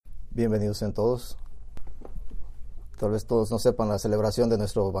Bienvenidos en todos. Tal vez todos no sepan la celebración de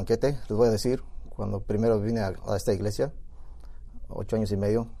nuestro banquete. Les voy a decir, cuando primero vine a esta iglesia, 8 años y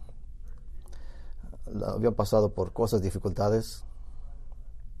medio, había pasado por cosas, dificultades,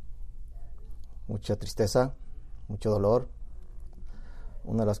 mucha tristeza, mucho dolor.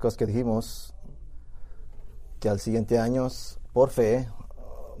 Una de las cosas que dijimos, que al siguiente año, por fe,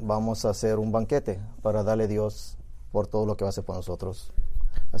 vamos a hacer un banquete para darle a Dios por todo lo que va a hacer por nosotros.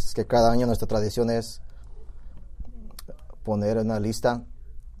 Así es que cada año nuestra tradición es poner en una lista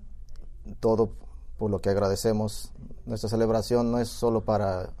todo por lo que agradecemos. Nuestra celebración no es solo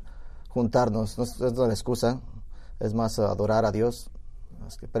para juntarnos, no es una excusa, es más adorar a Dios.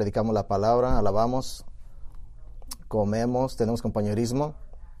 Es que predicamos la palabra, alabamos, comemos, tenemos compañerismo.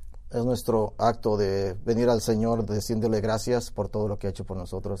 Es nuestro acto de venir al Señor diciéndole gracias por todo lo que ha hecho por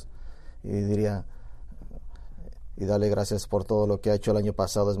nosotros. Y darle gracias por todo lo que ha hecho el año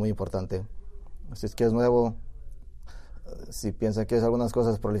pasado es muy importante. Así es que es nuevo. Si piensan que es algunas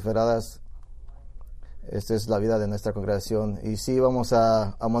cosas proliferadas, esta es la vida de nuestra congregación. Y sí, vamos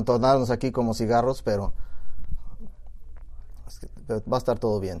a amontonarnos aquí como cigarros, pero va a estar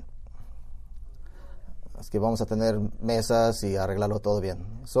todo bien. Es que vamos a tener mesas y arreglarlo todo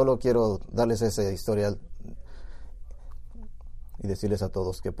bien. Solo quiero darles ese historial y decirles a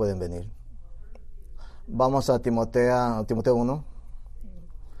todos que pueden venir. Vamos a Timoteo 1.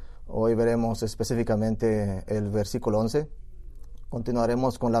 Hoy veremos específicamente el versículo 11.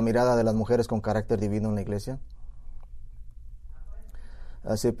 Continuaremos con la mirada de las mujeres con carácter divino en la iglesia.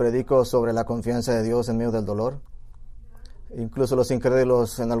 Así predico sobre la confianza de Dios en medio del dolor. Incluso los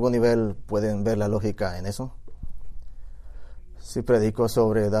incrédulos en algún nivel pueden ver la lógica en eso. Si predico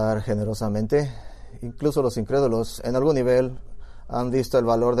sobre dar generosamente, incluso los incrédulos en algún nivel han visto el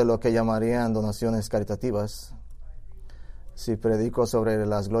valor de lo que llamarían donaciones caritativas. Si predico sobre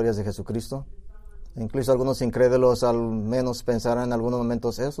las glorias de Jesucristo, incluso algunos incrédulos al menos pensarán en algunos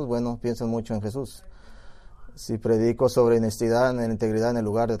momentos, eso es bueno, piensen mucho en Jesús. Si predico sobre honestidad, en integridad en el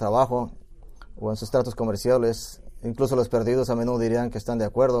lugar de trabajo o en sus tratos comerciales, incluso los perdidos a menudo dirían que están de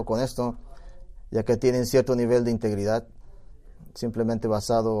acuerdo con esto, ya que tienen cierto nivel de integridad, simplemente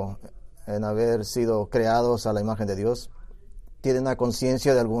basado en haber sido creados a la imagen de Dios. Tienen una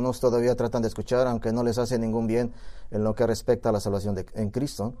conciencia de algunos, todavía tratan de escuchar, aunque no les hace ningún bien en lo que respecta a la salvación en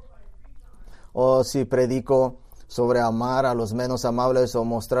Cristo. O si predico sobre amar a los menos amables o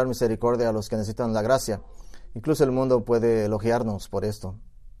mostrar misericordia a los que necesitan la gracia. Incluso el mundo puede elogiarnos por esto.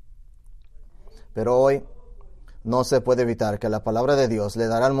 Pero hoy no se puede evitar que la palabra de Dios le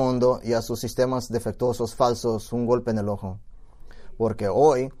dará al mundo y a sus sistemas defectuosos falsos un golpe en el ojo. Porque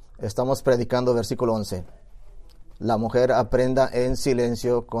hoy estamos predicando versículo 11. La mujer aprenda en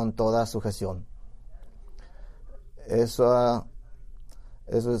silencio con toda sujeción. Eso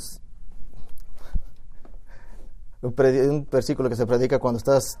es un versículo que se predica cuando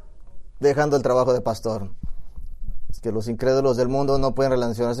estás dejando el trabajo de pastor. Es que los incrédulos del mundo no pueden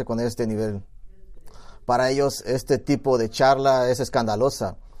relacionarse con este nivel. Para ellos este tipo de charla es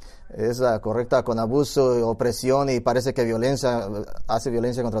escandalosa. Es correcta con abuso y opresión y parece que hace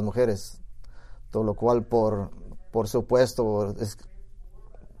violencia contra las mujeres. Todo lo cual por supuesto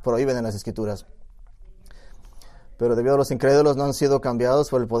prohíben en las Escrituras. Pero debido a los incrédulos no han sido cambiados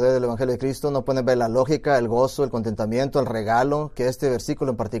por el poder del Evangelio de Cristo, no pueden ver la lógica, el gozo, el contentamiento, el regalo que este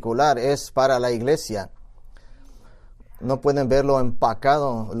versículo en particular es para la iglesia. No pueden ver lo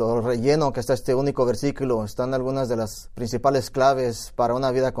empacado, lo relleno que está este único versículo. Están algunas de las principales claves para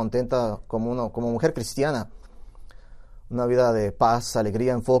una vida contenta como mujer cristiana. Una vida de paz,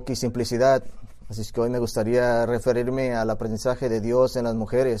 alegría, enfoque y simplicidad. Así es que hoy me gustaría referirme al aprendizaje de Dios en las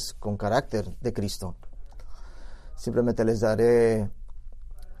mujeres con carácter de Cristo. Simplemente les daré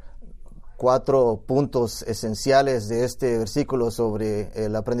 4 puntos esenciales de este versículo sobre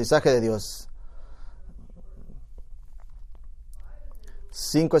el aprendizaje de Dios.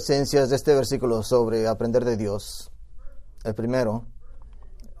 5 esencias de este versículo sobre aprender de Dios. La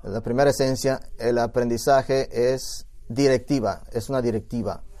primera esencia, el aprendizaje es directiva, es una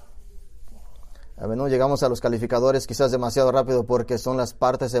directiva. A menudo llegamos a los calificadores quizás demasiado rápido porque son las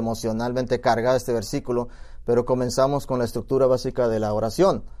partes emocionalmente cargadas de este versículo, pero comenzamos con la estructura básica de la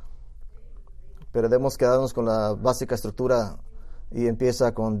oración. Pero debemos quedarnos con la básica estructura y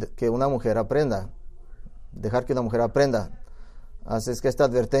empieza con que una mujer aprenda. Dejar que una mujer aprenda. Así es que esta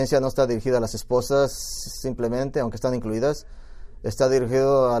advertencia no está dirigida a las esposas simplemente, aunque están incluidas. Está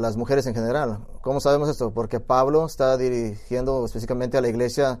dirigido a las mujeres en general. ¿Cómo sabemos esto? Porque Pablo está dirigiendo específicamente a la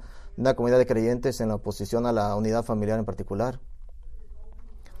iglesia, una comunidad de creyentes en oposición a la unidad familiar en particular.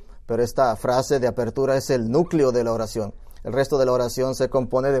 Pero esta frase de apertura es el núcleo de la oración. El resto de la oración se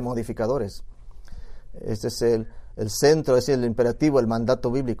compone de modificadores. Este es el centro, es el imperativo, el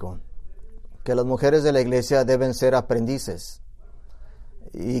mandato bíblico. Que las mujeres de la iglesia deben ser aprendices.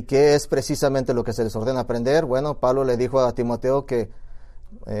 ¿Y qué es precisamente lo que se les ordena aprender? Bueno, Pablo le dijo a Timoteo que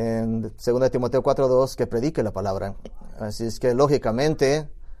en 2 Timoteo 4:2 que predique la palabra. Así es que lógicamente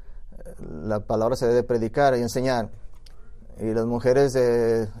la palabra se debe predicar y enseñar. Y las mujeres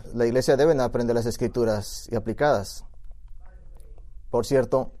de la iglesia deben aprender las escrituras y aplicadas. Por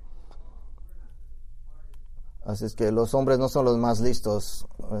cierto, así es que los hombres no son los más listos.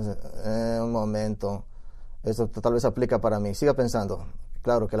 Un momento. Eso tal vez aplica para mí. Siga pensando.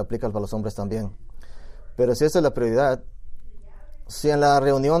 Claro que lo aplica para los hombres también. Pero si esa es la prioridad, si en la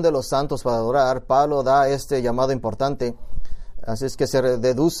reunión de los santos para adorar, Pablo da este llamado importante, así es que se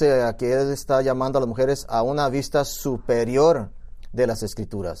deduce a que él está llamando a las mujeres a una vista superior de las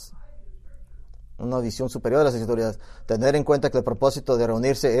Escrituras. Una visión superior de las Escrituras. Tener en cuenta que el propósito de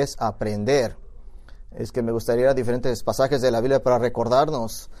reunirse es aprender. Es que me gustaría ir a diferentes pasajes de la Biblia para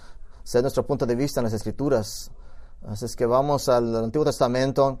recordarnos, ser nuestro punto de vista en las Escrituras. Así es que vamos al Antiguo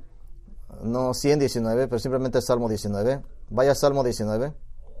Testamento, no 119, pero simplemente Salmo 19. Vaya a Salmo 19.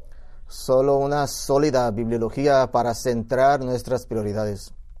 Solo una sólida bibliología para centrar nuestras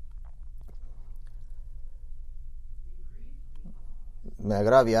prioridades. Me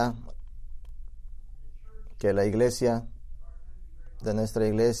agravia que la iglesia, de nuestra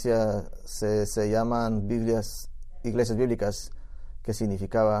iglesia, se llaman iglesias bíblicas, que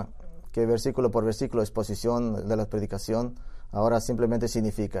significaba que versículo por versículo, exposición de la predicación, ahora simplemente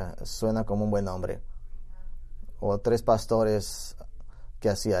significa, suena como un buen nombre. O 3 pastores que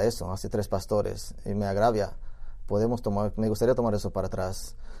hacía eso, hace 3 pastores, y me agravia. Me gustaría tomar eso para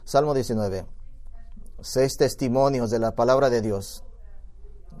atrás. Salmo 19, 6 testimonios de la palabra de Dios.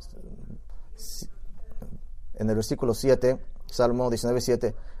 En el versículo 7, Salmo 19,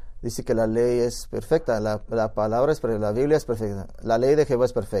 7, dice que la ley es perfecta, la palabra es perfecta, la Biblia es perfecta, la ley de Jehová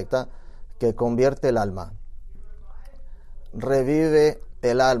es perfecta, que convierte el alma, revive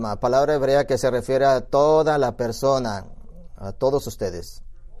el alma, palabra hebrea que se refiere a toda la persona, a todos ustedes.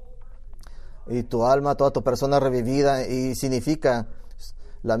 Y tu alma, toda tu persona revivida, y significa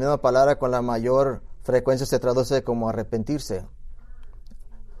la misma palabra, con la mayor frecuencia se traduce como arrepentirse.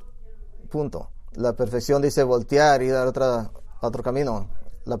 Punto. La perfección dice voltear y dar otro camino.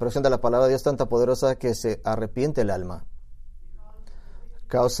 La perfección de la palabra de Dios es tanta poderosa que se arrepiente el alma.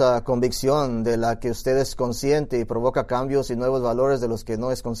 Causa convicción de la que usted es consciente y provoca cambios y nuevos valores de los que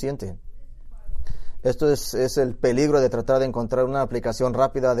no es consciente. Esto es el peligro de tratar de encontrar una aplicación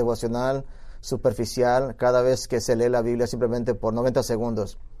rápida, devocional, superficial, cada vez que se lee la Biblia simplemente por 90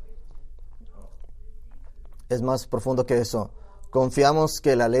 segundos. Es más profundo que eso. Confiamos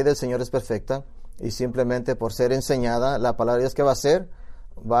que la ley del Señor es perfecta y simplemente por ser enseñada, la palabra de Dios, ¿qué va a hacer?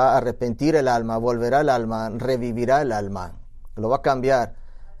 Va a arrepentir el alma, volverá el alma, revivirá el alma, lo va a cambiar.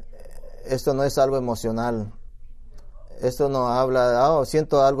 Esto no es algo emocional. Esto no habla,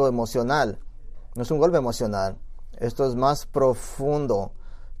 siento algo emocional. No es un golpe emocional. Esto es más profundo,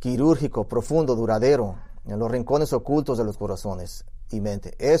 quirúrgico, profundo, duradero, en los rincones ocultos de los corazones y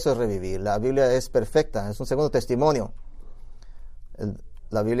mente. Eso es revivir. La Biblia es perfecta, es un segundo testimonio.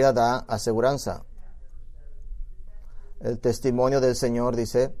 La Biblia da aseguranza. El testimonio del Señor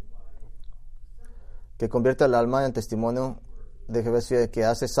dice que convierte el alma en testimonio de Jehová, que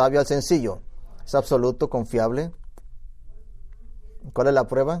hace sabio al sencillo. Es absoluto, confiable. ¿Cuál es la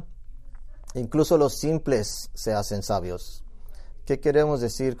prueba? Incluso los simples se hacen sabios. ¿Qué queremos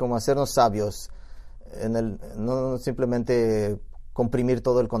decir como hacernos sabios? No simplemente comprimir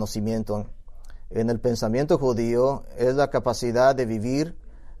todo el conocimiento. En el pensamiento judío es la capacidad de vivir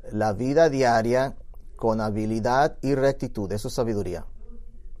la vida diaria con habilidad y rectitud. Eso es sabiduría.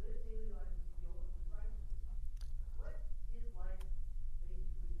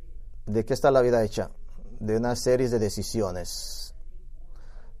 ¿De qué está la vida hecha? De una serie de decisiones.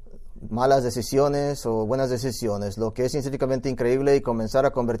 Malas decisiones o buenas decisiones, lo que es científicamente increíble, y comenzar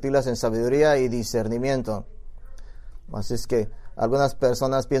a convertirlas en sabiduría y discernimiento. Así es que algunas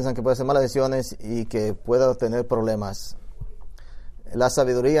personas piensan que pueden hacer malas decisiones y que pueda tener problemas. La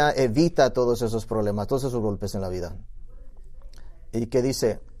sabiduría evita todos esos problemas, todos esos golpes en la vida. ¿Y qué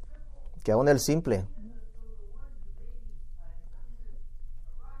dice? Que aún el simple,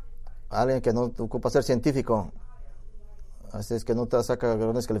 alguien que no ocupa ser científico, así es que no te saca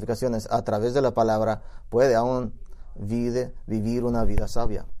grandes calificaciones, a través de la palabra puede aún vivir una vida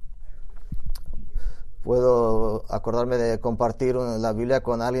sabia. Puedo acordarme de compartir la Biblia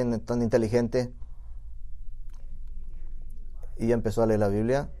con alguien tan inteligente, y empezó a leer la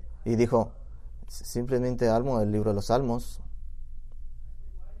Biblia y dijo, Simplemente amo el libro de los Salmos.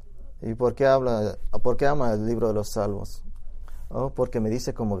 ¿Y por qué ama el libro de los Salmos? Oh, porque me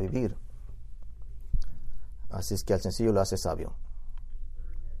dice cómo vivir. Así es que al sencillo lo hace sabio.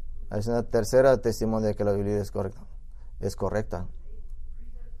 Es una tercera testimonio de que la Biblia es correcta. Es correcta.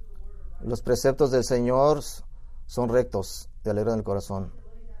 Los preceptos del Señor son rectos, te alegran el corazón.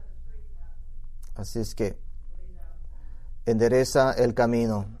 Así es que endereza el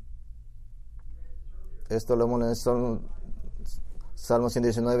camino. Esto lo hemos leído en Salmo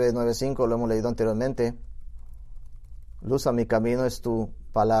 119, 9:5, lo hemos leído anteriormente. Luz a mi camino es tu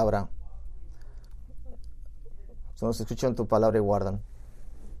palabra. Solo se escuchan tu palabra y guardan.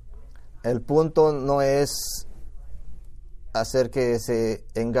 El punto no es hacer que se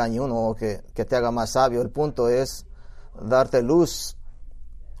engañe uno o que te haga más sabio. El punto es darte luz.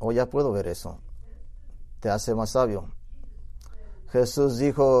 Ya puedo ver eso. Te hace más sabio. Jesús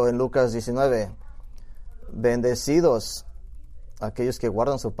dijo en Lucas 19, bendecidos aquellos que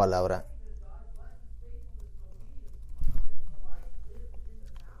guardan su palabra.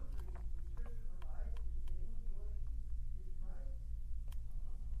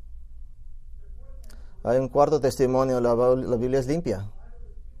 Hay un cuarto testimonio, la Biblia es limpia.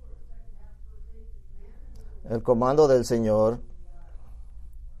 El comando del Señor,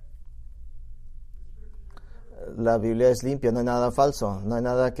 la Biblia es limpia, no hay nada falso, no hay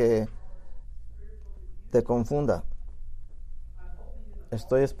nada que te confunda.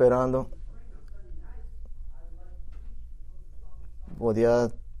 Estoy esperando.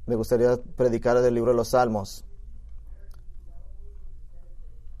 Me gustaría predicar del libro de los Salmos.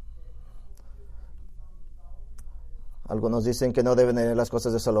 Algunos dicen que no deben leer las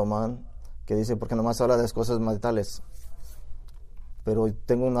cosas de Salomón, que dice porque nomás habla de las cosas maritales. Pero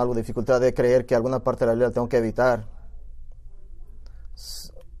tengo algo de dificultad de creer que alguna parte de la Biblia tengo que evitar.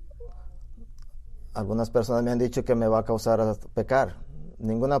 Algunas personas me han dicho que me va a causar pecar.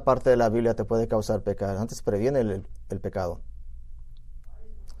 Ninguna parte de la Biblia te puede causar pecar. Antes previene el pecado.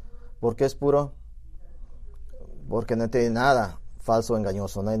 ¿Por qué es puro? Porque no tiene nada falso o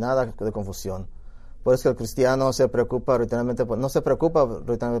engañoso, no hay nada de confusión. Por eso el cristiano no se preocupa rutinariamente por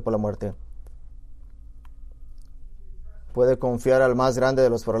la muerte. Puede confiar al más grande de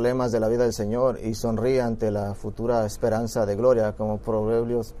los problemas de la vida del Señor y sonríe ante la futura esperanza de gloria, como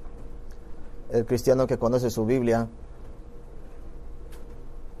Proverbios. El cristiano que conoce su Biblia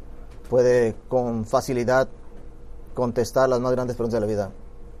puede con facilidad contestar las más grandes preguntas de la vida.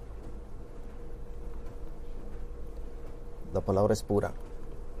 La palabra es pura.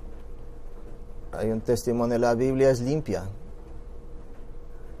 Hay un testimonio, la Biblia es limpia.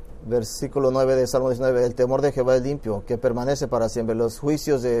 Versículo 9 de Salmo 19, el temor de Jehová es limpio, que permanece para siempre. Los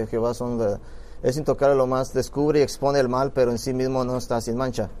juicios de Jehová son verdad. Es intocable lo más, descubre y expone el mal, pero en sí mismo no está sin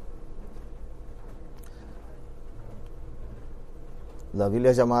mancha. La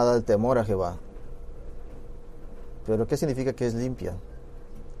Biblia es llamada el temor a Jehová. Pero ¿qué significa que es limpia?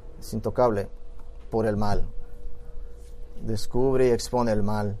 Es intocable por el mal. Descubre y expone el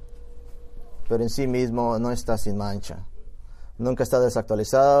mal, pero en sí mismo no está sin mancha. Nunca está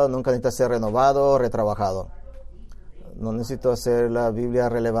desactualizado, nunca necesita ser renovado o retrabajado. No necesito hacer la Biblia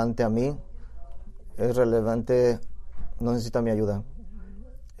relevante a mí. Es relevante, no necesita mi ayuda.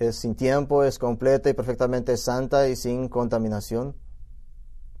 Es sin tiempo, es completa y perfectamente santa y sin contaminación.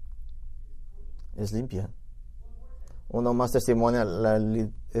 Es limpia. Uno más testimonia,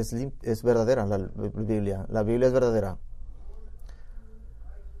 es verdadera la Biblia. La Biblia es verdadera.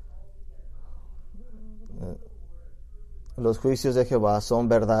 Los juicios de Jehová son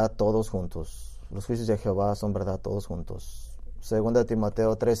verdad todos juntos. Los juicios de Jehová son verdad todos juntos. Segunda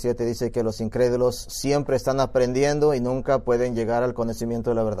Timoteo 3:7 dice que los incrédulos siempre están aprendiendo y nunca pueden llegar al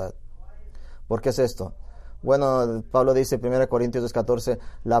conocimiento de la verdad. ¿Por qué es esto? Bueno, Pablo dice en 1 Corintios 2:14,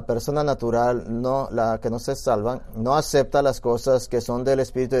 la persona natural, la que no se salva, no acepta las cosas que son del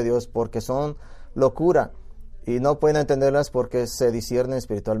Espíritu de Dios porque son locura y no pueden entenderlas porque se disciernen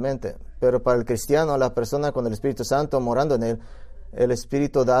espiritualmente. Pero para el cristiano, la persona con el Espíritu Santo morando en él, el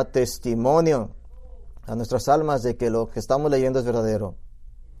Espíritu da testimonio a nuestras almas de que lo que estamos leyendo es verdadero.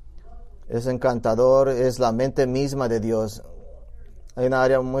 Es encantador, es la mente misma de Dios. Hay una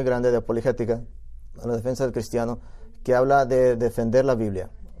área muy grande de apologética, la defensa del cristiano, que habla de defender la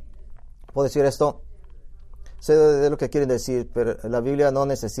Biblia. ¿Puedo decir esto? Sé de lo que quieren decir, pero la Biblia no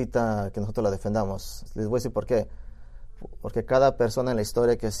necesita que nosotros la defendamos. Les voy a decir por qué. Porque cada persona en la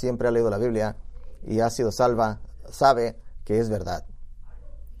historia que siempre ha leído la Biblia y ha sido salva, sabe que es verdad.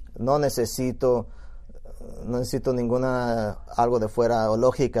 No necesito ninguna algo de fuera o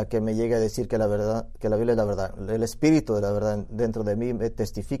lógica que me llegue a decir que la verdad, que la Biblia es la verdad. El espíritu de la verdad dentro de mí me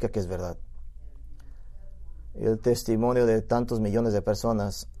testifica que es verdad. y el testimonio de tantos millones de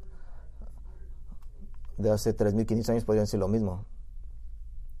personas de hace 3.500 años podrían decir lo mismo.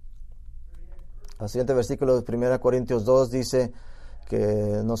 El siguiente versículo de 1 Corintios 2 dice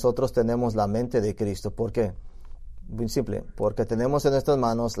que nosotros tenemos la mente de Cristo. ¿Por qué? Muy simple, porque tenemos en nuestras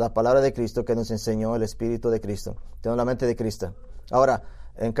manos la palabra de Cristo que nos enseñó el Espíritu de Cristo. Tenemos la mente de Cristo. Ahora,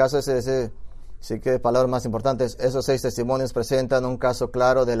 en caso de ese sí que palabras más importantes, esos 6 testimonios presentan un caso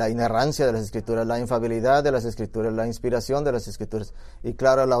claro de la inerrancia de las Escrituras, la infalibilidad de las Escrituras, la inspiración de las Escrituras y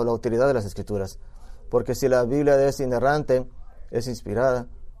claro, la autoridad de las Escrituras. Porque si la Biblia es inerrante, es inspirada,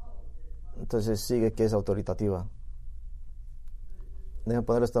 entonces sigue que es autoritativa. Déjenme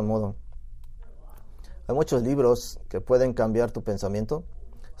ponerlo de este modo. Hay muchos libros que pueden cambiar tu pensamiento.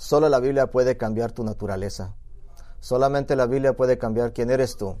 Solo la Biblia puede cambiar tu naturaleza. Solamente la Biblia puede cambiar quién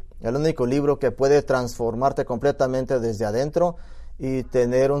eres tú. El único libro que puede transformarte completamente desde adentro y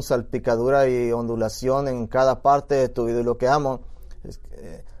tener una salpicadura y ondulación en cada parte de tu vida. Y lo que amo es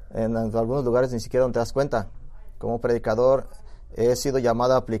que en algunos lugares ni siquiera te das cuenta. Como predicador he sido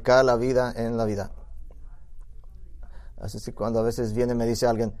llamado a aplicar la vida en la vida. Así que cuando a veces viene y me dice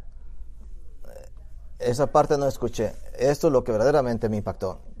alguien, esa parte no escuché, esto es lo que verdaderamente me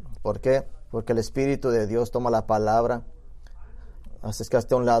impactó. ¿Por qué? Porque el Espíritu de Dios toma la palabra, así es que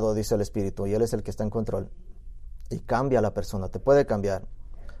hasta un lado dice el Espíritu, y Él es el que está en control. Y cambia a la persona, te puede cambiar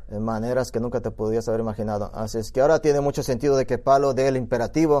en maneras que nunca te podías haber imaginado. Así es que ahora tiene mucho sentido de que Pablo dé el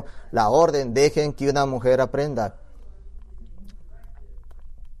imperativo, la orden, dejen que una mujer aprenda.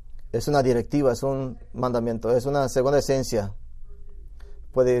 Es una directiva, es un mandamiento, es una segunda esencia.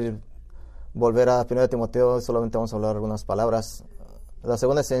 Puede volver a 1 Timoteo, solamente vamos a hablar algunas palabras. La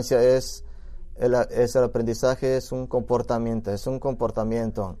segunda esencia es el aprendizaje, es un comportamiento, es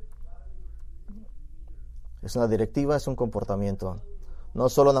una directiva, es un comportamiento. No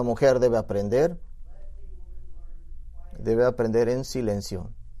solo una mujer debe aprender en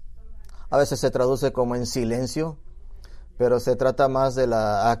silencio. A veces se traduce como en silencio, pero se trata más de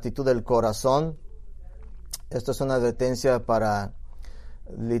la actitud del corazón. Esto es una advertencia para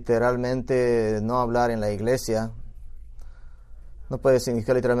literalmente no hablar en la iglesia. No puede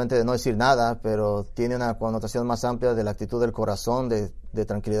significar literalmente no decir nada, pero tiene una connotación más amplia de la actitud del corazón, de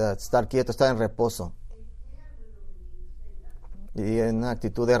tranquilidad, estar quieto, estar en reposo. Y en una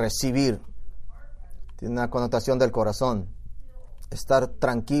actitud de recibir, tiene una connotación del corazón. Estar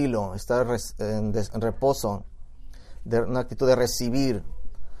tranquilo, estar en reposo, de una actitud de recibir,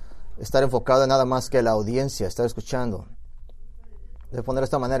 estar enfocado en nada más que la audiencia, estar escuchando. De poner de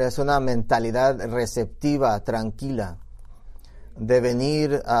esta manera, es una mentalidad receptiva, tranquila, de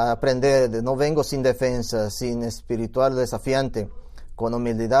venir a aprender. No vengo sin defensa, sin espiritual desafiante, con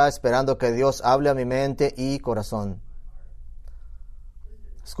humildad, esperando que Dios hable a mi mente y corazón.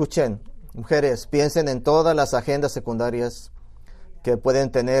 Escuchen, mujeres, piensen en todas las agendas secundarias que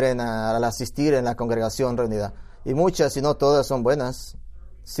pueden tener al asistir en la congregación reunida. Y muchas, si no todas, son buenas,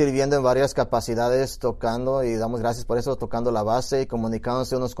 sirviendo en varias capacidades, tocando, y damos gracias por eso, tocando la base y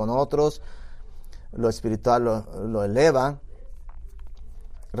comunicándose unos con otros. Lo espiritual lo eleva.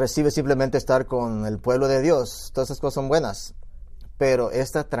 Recibe simplemente estar con el pueblo de Dios. Todas esas cosas son buenas. Pero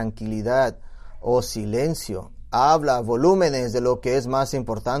esta tranquilidad o silencio habla volúmenes de lo que es más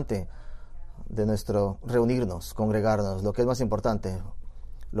importante de nuestro reunirnos, congregarnos. Lo que es más importante.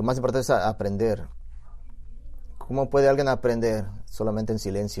 Lo más importante es aprender. ¿Cómo puede alguien aprender? Solamente en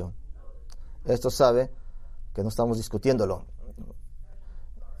silencio. Esto sabe que no estamos discutiéndolo.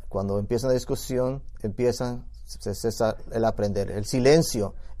 Cuando empieza una discusión, se cesa el aprender. El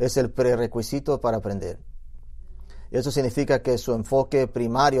silencio es el prerequisito para aprender. Y eso significa que su enfoque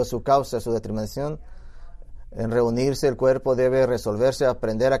primario, su causa, su determinación, en reunirse el cuerpo debe resolverse,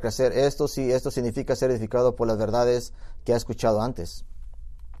 aprender a crecer. Esto significa ser edificado por las verdades que ha escuchado antes.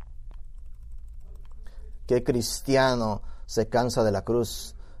 ¿Qué cristiano se cansa de la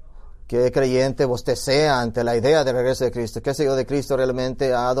cruz? ¿Qué creyente bostecea ante la idea del regreso de Cristo? ¿Qué seguidor de Cristo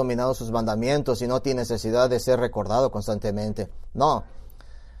realmente ha dominado sus mandamientos y no tiene necesidad de ser recordado constantemente? No.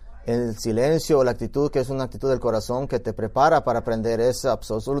 El silencio o la actitud, que es una actitud del corazón que te prepara para aprender, es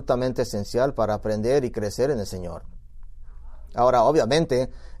absolutamente esencial para aprender y crecer en el Señor. Ahora, obviamente,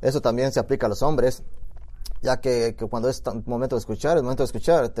 eso también se aplica a los hombres, ya que cuando es el momento de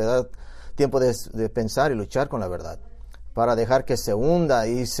escuchar, te da tiempo de pensar y luchar con la verdad, para dejar que se hunda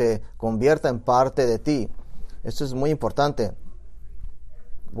y se convierta en parte de ti. Esto es muy importante,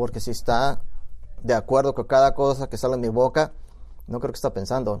 porque si está de acuerdo con cada cosa que sale en mi boca, no creo que está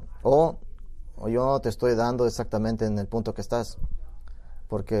pensando, o yo no te estoy dando exactamente en el punto que estás,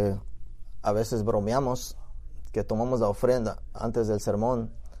 porque a veces bromeamos que tomamos la ofrenda antes del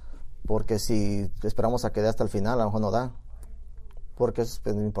sermón porque si esperamos a que dé hasta el final, a lo mejor no da, porque es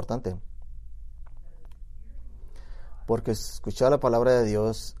importante. Porque escuchar la palabra de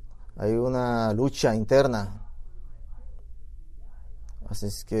Dios, hay una lucha interna. Así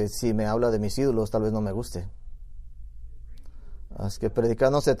es que si me habla de mis ídolos, tal vez no me guste. Así que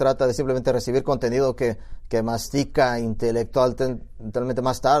predicar no se trata de simplemente recibir contenido que mastica intelectualmente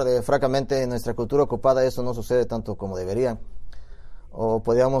más tarde. Francamente, en nuestra cultura ocupada eso no sucede tanto como debería. O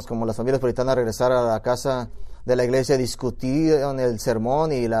podíamos, como las familias puritanas, regresar a la casa de la iglesia, discutían el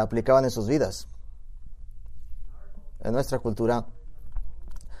sermón y la aplicaban en sus vidas. En nuestra cultura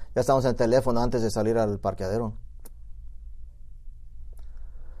ya estamos en el teléfono antes de salir al parqueadero.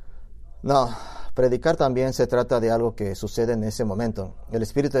 No, predicar también se trata de algo que sucede en ese momento. El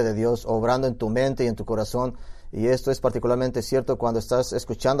Espíritu de Dios obrando en tu mente y en tu corazón. Y esto es particularmente cierto cuando estás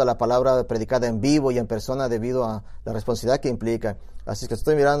escuchando la palabra predicada en vivo y en persona debido a la responsabilidad que implica. Así que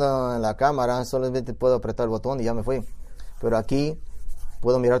estoy mirando en la cámara, solamente puedo apretar el botón y ya me fui. Pero aquí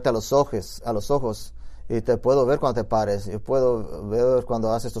puedo mirarte a los ojos y te puedo ver cuando te pares. Y puedo ver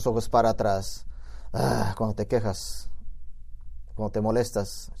cuando haces tus ojos para atrás. Cuando te quejas. Cuando te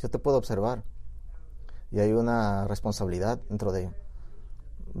molestas, yo te puedo observar. Y hay una responsabilidad dentro de ello.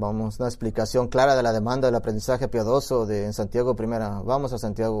 Vamos, una explicación clara de la demanda del aprendizaje piadoso en Santiago primera. Vamos a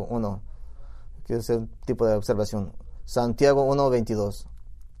Santiago 1. Que es el tipo de observación. Santiago 1:22.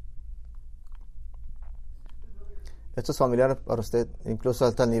 Esto es familiar para usted, incluso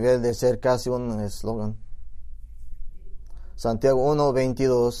hasta el nivel de ser casi un eslogan. Santiago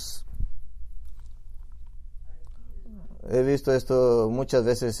 1:22. He visto esto muchas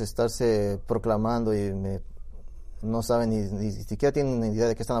veces estarse proclamando y no saben ni siquiera tienen ni idea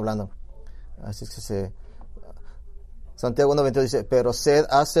de qué están hablando. Así es que Santiago 1:22 dice, pero sed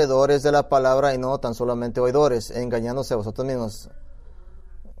hacedores de la palabra y no tan solamente oidores, engañándose a vosotros mismos.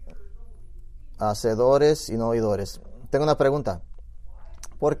 Hacedores y no oidores. Tengo una pregunta.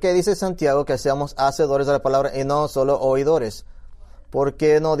 ¿Por qué dice Santiago que seamos hacedores de la palabra y no solo oidores? ¿Por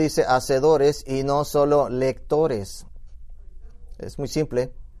qué no dice hacedores y no solo lectores? Es muy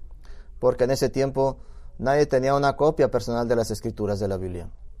simple, porque en ese tiempo nadie tenía una copia personal de las escrituras de la Biblia.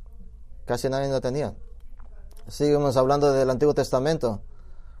 Casi nadie la tenía. Seguimos hablando del Antiguo Testamento.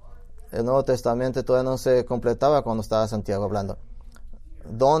 El Nuevo Testamento todavía no se completaba cuando estaba Santiago hablando.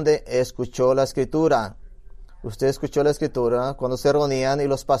 ¿Dónde escuchó la Escritura? Usted escuchó la Escritura cuando se reunían y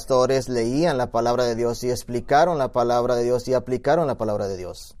los pastores leían la palabra de Dios y explicaron la palabra de Dios y aplicaron la palabra de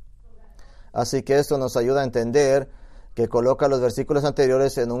Dios. Así que esto nos ayuda a entender que coloca los versículos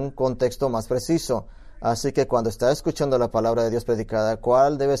anteriores en un contexto más preciso. Así que cuando está escuchando la palabra de Dios predicada,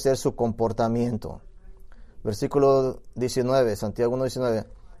 ¿cuál debe ser su comportamiento? Versículo 19, Santiago 1:19.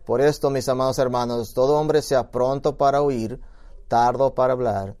 Por esto, mis amados hermanos, todo hombre sea pronto para oír, tardo para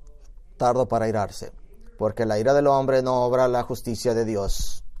hablar, tardo para airarse, porque la ira del hombre no obra la justicia de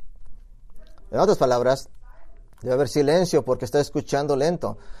Dios. En otras palabras, debe haber silencio porque está escuchando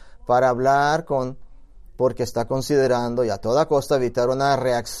lento, para hablar porque está considerando y a toda costa evitar una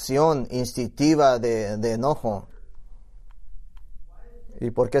reacción instintiva de enojo.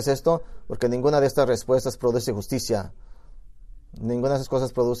 ¿Y por qué es esto? Porque ninguna de estas respuestas produce justicia. Ninguna de esas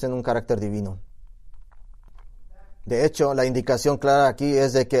cosas producen un carácter divino. De hecho, la indicación clara aquí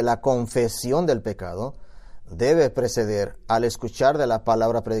es de que la confesión del pecado debe preceder al escuchar de la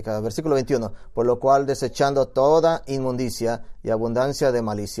palabra predicada. Versículo 21. Por lo cual, desechando toda inmundicia y abundancia de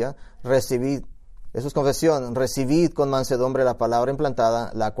malicia, recibid, eso es confesión, recibid con mansedumbre la palabra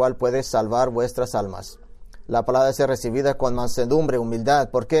implantada, la cual puede salvar vuestras almas. La palabra debe ser recibida con mansedumbre, humildad.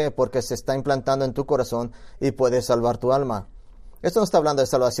 ¿Por qué? Porque se está implantando en tu corazón y puede salvar tu alma. Esto no está hablando de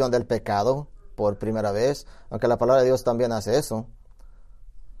salvación del pecado por primera vez, aunque la palabra de Dios también hace eso.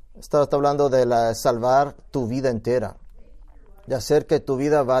 Está hablando de salvar tu vida entera, de hacer que tu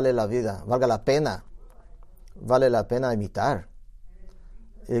vida valga la pena imitar.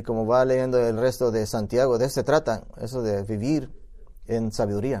 Y como va leyendo el resto de Santiago, de eso se trata, eso de vivir en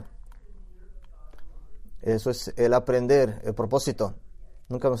sabiduría. Eso es el aprender, el propósito.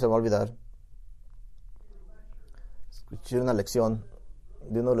 Nunca me se va a olvidar. Escuché una lección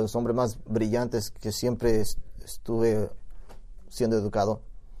de uno de los hombres más brillantes que siempre estuve siendo educado.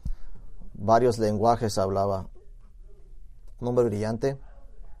 Varios lenguajes hablaba. Un hombre brillante.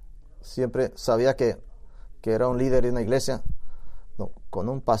 Siempre sabía que era un líder de una iglesia. Con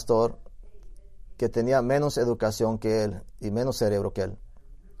un pastor que tenía menos educación que él y menos cerebro que él.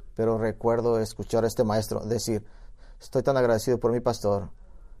 Pero recuerdo escuchar a este maestro decir, estoy tan agradecido por mi pastor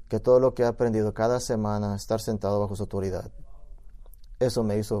que todo lo que he aprendido cada semana, estar sentado bajo su autoridad. Eso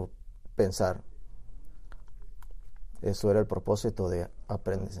me hizo pensar. Eso era el propósito de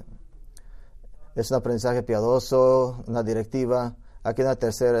aprendizaje. Es un aprendizaje piadoso, una directiva. Aquí una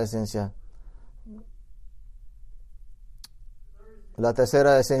tercera esencia. La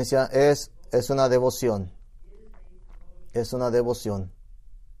tercera esencia es una devoción. Es una devoción.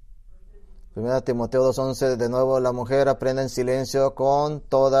 1 Timoteo 2:11, de nuevo, la mujer aprende en silencio con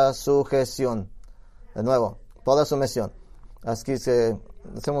toda sujeción. De nuevo, toda sumisión. Aquí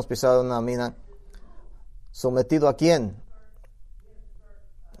nos hemos pisado una mina. ¿Sometido a quién?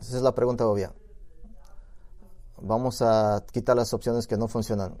 Esa es la pregunta obvia. Vamos a quitar las opciones que no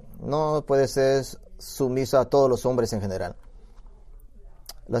funcionan. No puede ser sumisa a todos los hombres en general.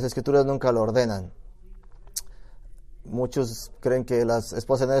 Las escrituras nunca lo ordenan. Muchos creen que las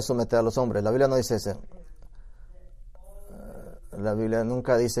esposas deben someter a los hombres. La Biblia no dice eso. La Biblia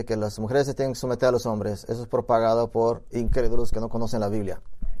nunca dice que las mujeres se tienen que someter a los hombres. Eso es propagado por incrédulos que no conocen la Biblia.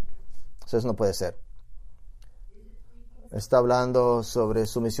 Eso no puede ser. Está hablando sobre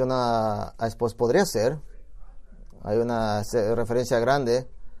sumisión a esposos. Podría ser. Hay una referencia grande.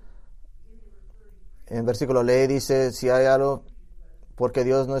 En versículo ley dice, si hay algo, porque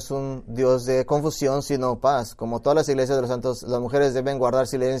Dios no es un Dios de confusión, sino paz. Como todas las iglesias de los santos, las mujeres deben guardar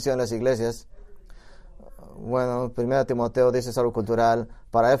silencio en las iglesias. Bueno, 1 Timoteo dice es algo cultural.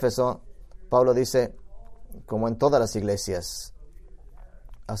 Para Éfeso, Pablo dice, como en todas las iglesias.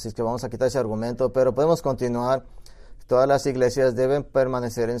 Así es que vamos a quitar ese argumento, pero podemos continuar. Todas las iglesias deben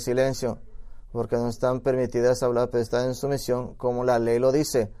permanecer en silencio, porque no están permitidas hablar, pero están en sumisión, como la ley lo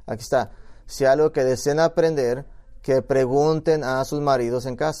dice. Aquí está. Si algo que deseen aprender, que pregunten a sus maridos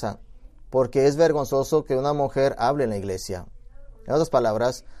en casa, porque es vergonzoso que una mujer hable en la iglesia. En otras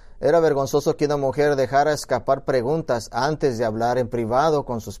palabras, era vergonzoso que una mujer dejara escapar preguntas antes de hablar en privado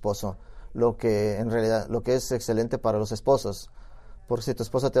con su esposo, lo que es excelente para los esposos. Porque si tu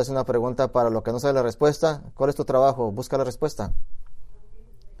esposa te hace una pregunta para lo que no sabe la respuesta, ¿cuál es tu trabajo? Busca la respuesta.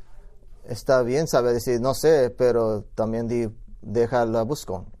 Está bien saber decir, no sé, pero también déjala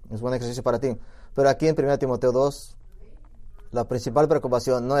busco. Es buen ejercicio para ti. Pero aquí en 1 Timoteo 2, la principal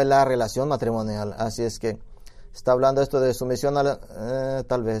preocupación no es la relación matrimonial. Así es que está hablando esto de sumisión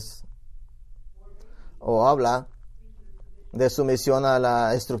tal vez. O habla de sumisión a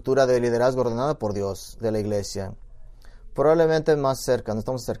la estructura de liderazgo ordenada por Dios de la iglesia. Probablemente más cerca, nos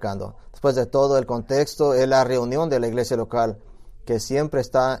estamos acercando. Después de todo, el contexto es la reunión de la iglesia local, que siempre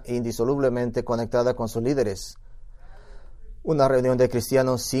está indisolublemente conectada con sus líderes. Una reunión de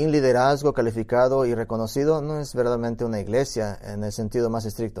cristianos sin liderazgo calificado y reconocido no es verdaderamente una iglesia en el sentido más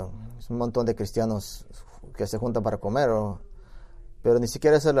estricto. Es un montón de cristianos que se juntan para comer, pero ni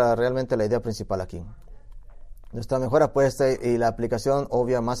siquiera esa es realmente la idea principal aquí. Nuestra mejor apuesta y la aplicación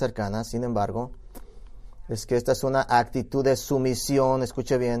obvia más cercana, sin embargo, es que esta es una actitud de sumisión,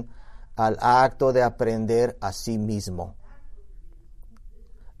 escuche bien, al acto de aprender a sí mismo.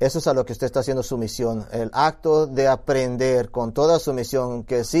 Eso es a lo que usted está haciendo sumisión, el acto de aprender con toda sumisión,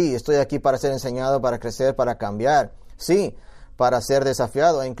 que sí, estoy aquí para ser enseñado, para crecer, para cambiar, sí, para ser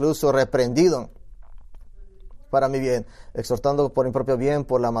desafiado e incluso reprendido para mi bien, exhortando por mi propio bien,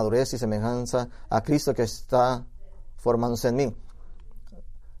 por la madurez y semejanza a Cristo que está formándose en mí.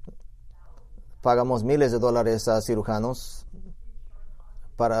 Pagamos miles de dólares a cirujanos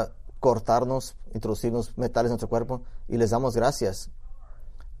para cortarnos, introducirnos metales en nuestro cuerpo y les damos gracias.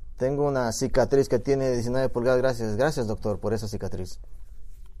 Tengo una cicatriz que tiene 19 pulgadas. Gracias, doctor, por esa cicatriz.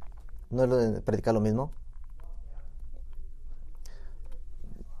 ¿No es lo de predicar lo mismo?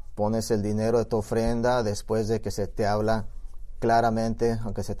 Pones el dinero de tu ofrenda después de que se te habla claramente,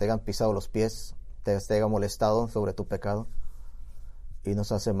 aunque se te hayan pisado los pies, te haya molestado sobre tu pecado, y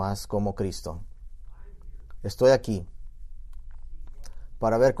nos hace más como Cristo. Estoy aquí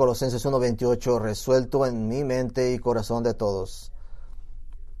para ver Colosenses 1:28 resuelto en mi mente y corazón de todos.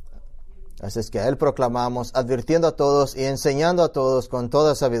 Así es que a Él proclamamos, advirtiendo a todos y enseñando a todos con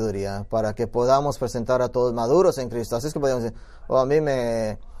toda sabiduría, para que podamos presentar a todos maduros en Cristo. Así es que podemos decir, a mí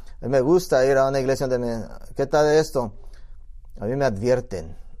me gusta ir a una iglesia donde ¿qué tal de esto? A mí me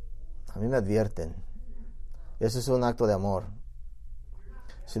advierten. Eso es un acto de amor.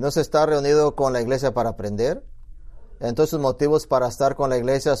 Si no se está reunido con la iglesia para aprender, entonces sus motivos para estar con la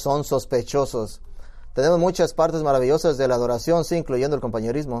iglesia son sospechosos. Tenemos muchas partes maravillosas de la adoración, sí, incluyendo el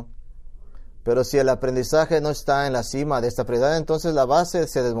compañerismo. Pero si el aprendizaje no está en la cima de esta prioridad, entonces la base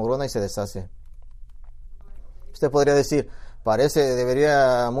se desmorona y se deshace. Usted podría decir,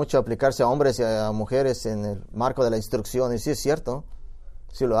 debería mucho aplicarse a hombres y a mujeres en el marco de la instrucción. Y sí es cierto,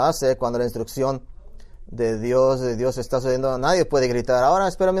 si lo hace, cuando la instrucción de Dios está sucediendo, nadie puede gritar, ahora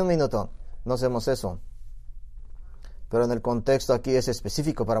espérame un minuto. No hacemos eso. pero en el contexto aquí es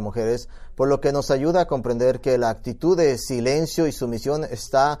específico para mujeres, por lo que nos ayuda a comprender que la actitud de silencio y sumisión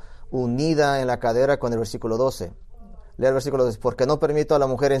está unida en la cadera con el versículo 12. Lea el versículo 12. Porque no permito a la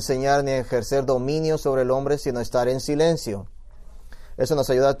mujer enseñar ni ejercer dominio sobre el hombre, sino estar en silencio. Eso nos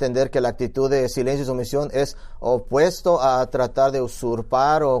ayuda a entender que la actitud de silencio y sumisión es opuesto a tratar de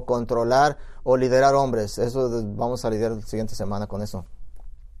usurpar o controlar o liderar hombres. Eso vamos a lidiar la siguiente semana con eso.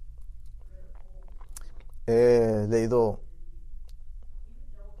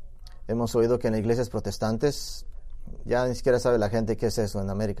 Hemos oído que en las iglesias protestantes, ya ni siquiera sabe la gente qué es eso en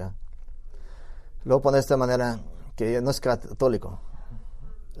América. Lo pone de esta manera, que no es católico.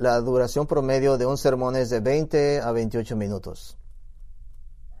 La duración promedio de un sermón es de 20 a 28 minutos.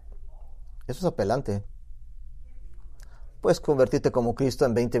 Eso es apelante. Puedes convertirte como Cristo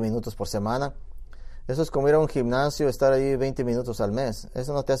en 20 minutos por semana. Eso es como ir a un gimnasio, estar ahí 20 minutos al mes.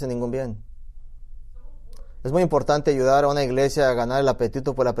 Eso no te hace ningún bien. Es muy importante ayudar a una iglesia a ganar el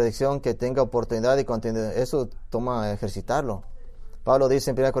apetito por la predicción, que tenga oportunidad y continuidad. Eso toma ejercitarlo. Pablo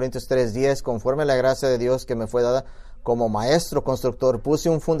dice en 1 Corintios 3:10, conforme a la gracia de Dios que me fue dada como maestro constructor, puse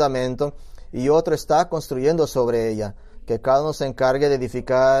un fundamento y otro está construyendo sobre ella, que cada uno se encargue de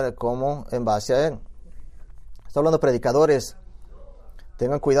edificar como en base a él. Está hablando de predicadores.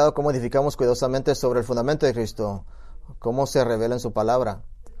 Tengan cuidado cómo edificamos cuidadosamente sobre el fundamento de Cristo, cómo se revela en su palabra.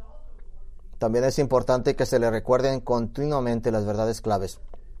 También es importante que se le recuerden continuamente las verdades claves.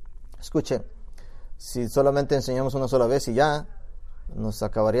 Escuche, si solamente enseñamos una sola vez y ya, nos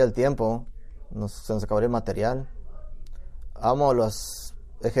acabaría el tiempo, se nos acabaría el material. Amo los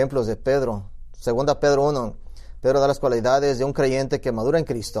ejemplos de Pedro. 2 Pedro 1. Pedro da las cualidades de un creyente que madura en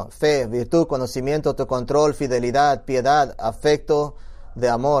Cristo: fe, virtud, conocimiento, autocontrol, fidelidad, piedad, afecto de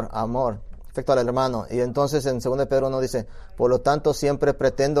amor, afecto al hermano. Y entonces en 2 Pedro 1 dice: por lo tanto siempre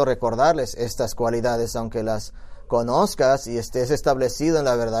pretendo recordarles estas cualidades, aunque las conozcas y estés establecido en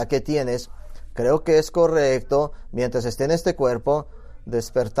la verdad que tienes. Creo que es correcto, mientras esté en este cuerpo,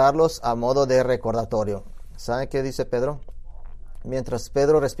 despertarlos a modo de recordatorio. ¿Sabe qué dice Pedro? Mientras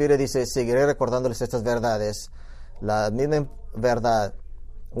Pedro respire, dice: seguiré recordándoles estas verdades. La misma verdad,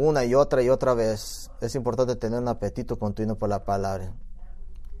 una y otra vez. Es importante tener un apetito continuo por la palabra,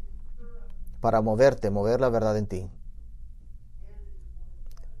 para mover la verdad en ti.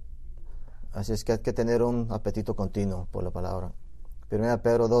 Así es que hay que tener un apetito continuo por la palabra. 1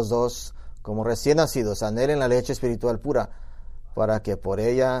 Pedro 2:2, como recién nacidos, anhelen la leche espiritual pura, para que por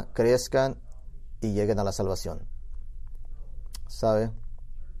ella crezcan y lleguen a la salvación. ¿Sabe?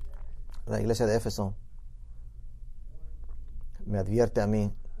 La iglesia de Éfeso me advierte a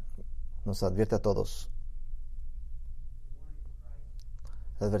mí, nos advierte a todos.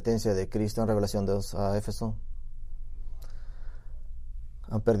 La advertencia de Cristo en Revelación 2 a Éfeso.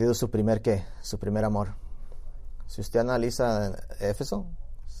 Han perdido su primer ¿qué? Su primer amor. Si usted analiza Éfeso,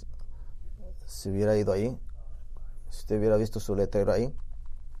 si hubiera ido ahí, si usted hubiera visto su letrero ahí,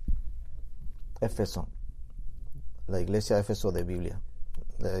 Éfeso, la iglesia Éfeso de Biblia,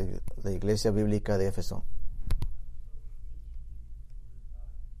 la iglesia bíblica de Éfeso.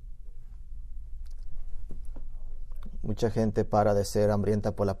 Mucha gente para de ser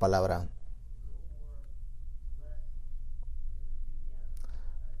hambrienta por la palabra.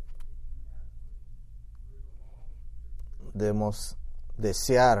 Debemos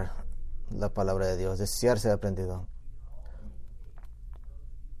desear la palabra de Dios, desear ser aprendido.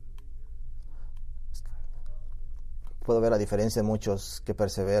 Puedo ver la diferencia en muchos que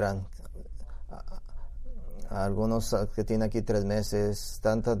perseveran. Algunos que tienen aquí 3 meses,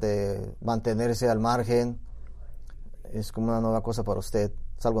 tantas de mantenerse al margen. Es como una nueva cosa para usted,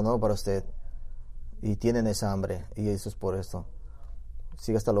 es algo nuevo para usted, y tienen esa hambre, y eso es por esto.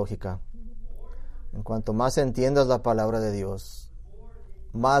 Siga esta lógica. En cuanto más entiendas la palabra de Dios,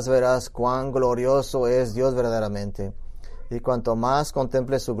 más verás cuán glorioso es Dios verdaderamente, y cuanto más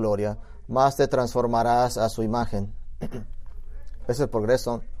contemples su gloria, más te transformarás a su imagen. Ese es el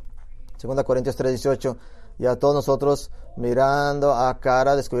progreso. 2 Corintios 3:18. Y a todos nosotros, mirando a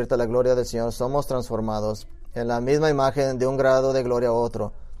cara descubierta la gloria del Señor, somos transformados en la misma imagen de un grado de gloria a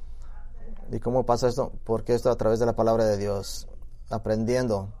otro. ¿Y cómo pasa esto? Porque esto a través de la palabra de Dios,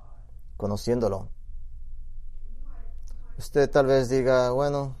 aprendiendo, conociéndolo. Usted tal vez diga: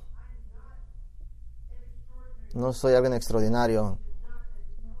 bueno, no soy alguien extraordinario,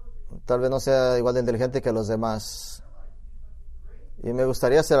 tal vez no sea igual de inteligente que los demás, y me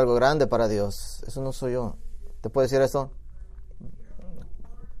gustaría hacer algo grande para Dios. Eso no soy yo. ¿Te puedo decir esto?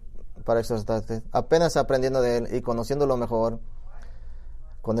 Para exhortarte, apenas aprendiendo de Él y conociéndolo mejor,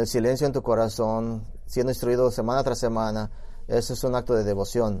 con el silencio en tu corazón, siendo instruido semana tras semana, eso es un acto de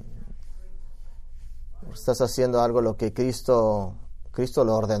devoción. Estás haciendo algo lo que Cristo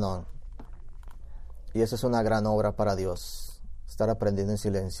lo ordenó. Y eso es una gran obra para Dios, estar aprendiendo en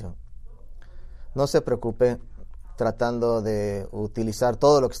silencio. No se preocupe tratando de utilizar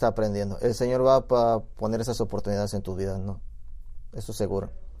todo lo que está aprendiendo. El Señor va a poner esas oportunidades en tu vida, ¿no? Eso seguro.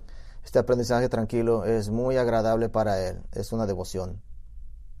 Este aprendizaje tranquilo es muy agradable para Él. Es una devoción.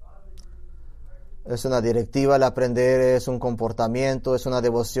 Es una directiva al aprender, es un comportamiento, es una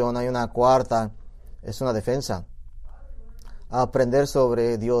devoción. Hay una cuarta, es una defensa. Aprender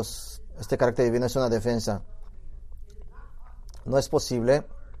sobre Dios, este carácter divino es una defensa. No es posible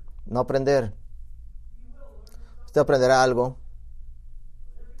no aprender. Usted aprenderá algo.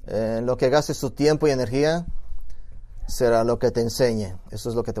 En lo que gaste su tiempo y energía será lo que te enseñe. Eso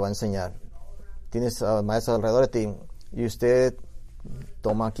es lo que te va a enseñar. Tienes maestros alrededor de ti y usted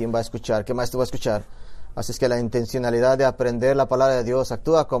toma quién va a escuchar, qué maestro va a escuchar. Así es que la intencionalidad de aprender la palabra de Dios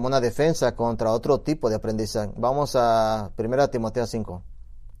actúa como una defensa contra otro tipo de aprendizaje. Vamos a 1 Timoteo 5.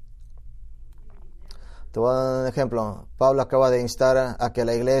 Te voy a dar un ejemplo. Pablo acaba de instar a que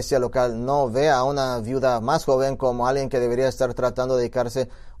la iglesia local no vea a una viuda más joven como alguien que debería estar tratando de dedicarse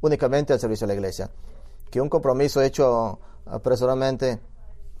únicamente al servicio de la iglesia. Que un compromiso hecho apresuradamente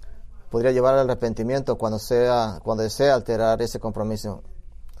podría llevar al arrepentimiento cuando desea alterar ese compromiso.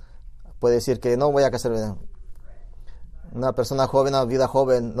 Puede decir que no voy a casarme. Una persona joven, una viuda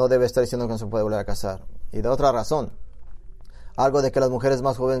joven, no debe estar diciendo que no se puede volver a casar. Y de otra razón. Algo de que las mujeres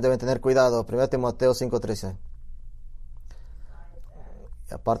más jóvenes deben tener cuidado. 1 Timoteo 5:13.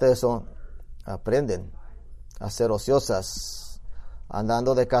 Y aparte de eso, aprenden a ser ociosas,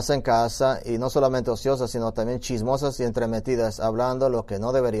 andando de casa en casa, y no solamente ociosas, sino también chismosas y entremetidas, hablando lo que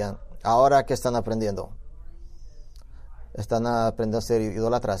no deberían. Ahora, ¿qué están aprendiendo? Están aprendiendo a ser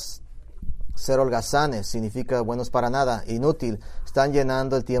idólatras. Ser holgazanes significa buenos para nada, inútil. Están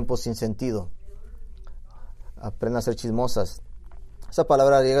llenando el tiempo sin sentido. Aprenden a ser chismosas. Esa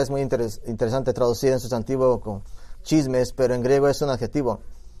palabra griega es muy interesante, traducida en sustantivo con chismes, pero en griego es un adjetivo.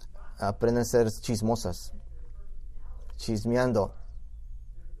 Aprenden a ser chismosas. Chismeando.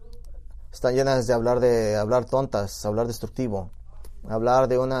 Están llenas de hablar tontas, hablar destructivo.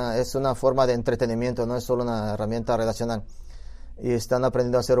 Es una forma de entretenimiento, no es solo una herramienta relacional. Y están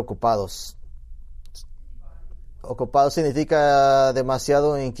aprendiendo a ser ocupados. Ocupado significa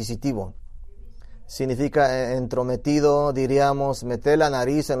demasiado inquisitivo. Significa entrometido, diríamos, meter la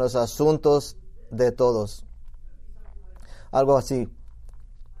nariz en los asuntos de todos. Algo así.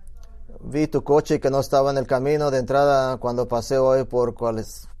 Vi tu coche que no estaba en el camino de entrada cuando pasé hoy por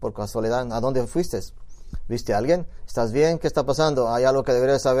casualidad. ¿A dónde fuiste? ¿Viste a alguien? ¿Estás bien? ¿Qué está pasando? Hay algo que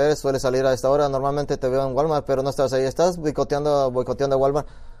deberías saber. Sueles salir a esta hora. Normalmente te veo en Walmart, pero no estás ahí. ¿Estás boicoteando a Walmart?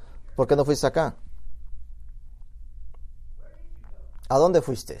 ¿Por qué no fuiste acá? ¿A dónde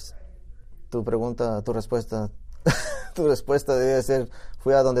fuiste? Tu respuesta debe ser: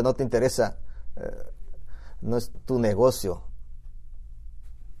 fui a donde no te interesa. No es tu negocio.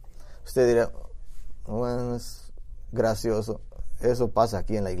 Usted dirá: bueno, es gracioso. Eso pasa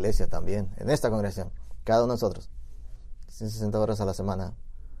aquí en la iglesia también, en esta congregación. Cada uno de nosotros, 160 horas a la semana.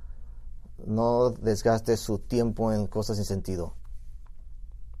 No desgaste su tiempo en cosas sin sentido.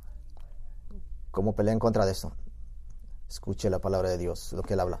 ¿Cómo pelea en contra de eso? Escuche la palabra de Dios, lo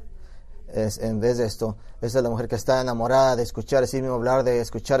que Él habla. En vez de esto, esa es la mujer que está enamorada de escuchar, sí mismo hablar, de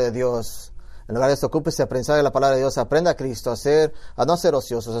escuchar de Dios. En lugar de esto, ocúpese de aprendizaje de la palabra de Dios. Aprenda a Cristo, a no ser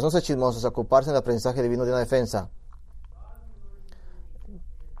ociosos, a no ser chismosos, a ocuparse en el aprendizaje divino de una defensa.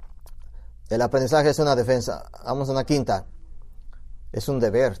 El aprendizaje es una defensa. Vamos a una quinta. Es un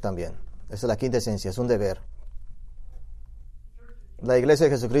deber también. Esa es la quinta esencia, es un deber. La iglesia de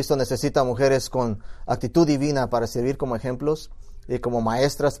Jesucristo necesita mujeres con actitud divina para servir como ejemplos y como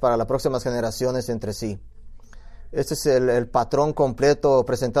maestras para las próximas generaciones entre sí. Este es el patrón completo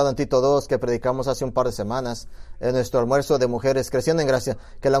presentado en Tito 2 que predicamos hace un par de semanas en nuestro almuerzo de mujeres creciendo en gracia,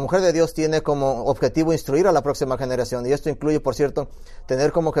 que la mujer de Dios tiene como objetivo instruir a la próxima generación, y esto incluye, por cierto,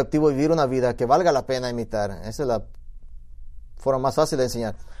 tener como objetivo vivir una vida que valga la pena imitar. Esa es la forma más fácil de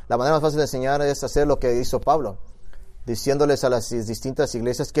enseñar. La manera más fácil de enseñar es hacer lo que hizo Pablo, diciéndoles a las distintas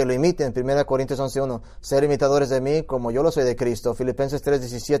iglesias que lo imiten. 1 Corintios 11:1, ser imitadores de mí como yo lo soy de Cristo. Filipenses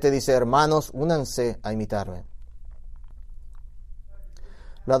 3:17 dice: hermanos, únanse a imitarme.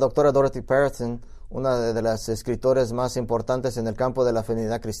 La doctora Dorothy Parton, una de las escritoras más importantes en el campo de la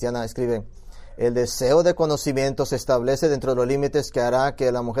feminidad cristiana, escribe: el deseo de conocimiento se establece dentro de los límites que hará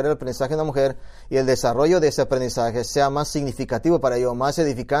que la mujer, el aprendizaje de una mujer y el desarrollo de ese aprendizaje sea más significativo para ello, más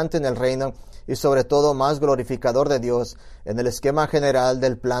edificante en el reino y sobre todo más glorificador de Dios en el esquema general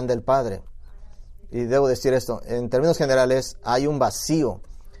del plan del Padre. Y debo decir esto, en términos generales hay un vacío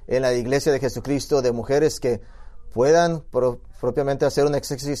en la iglesia de Jesucristo de mujeres que puedan propiamente hacer un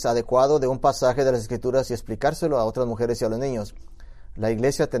exégesis adecuado de un pasaje de las Escrituras y explicárselo a otras mujeres y a los niños. La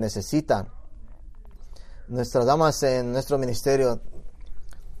iglesia te necesita. Nuestras damas en nuestro ministerio,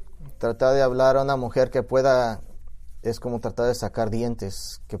 tratar de hablar a una mujer que pueda, es como tratar de sacar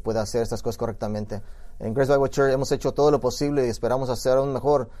dientes, que pueda hacer estas cosas correctamente. En Grace Bible Church hemos hecho todo lo posible y esperamos hacer aún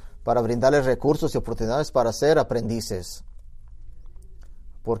mejor para brindarles recursos y oportunidades para ser aprendices,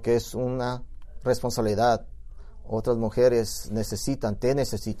 porque es una responsabilidad. Otras mujeres te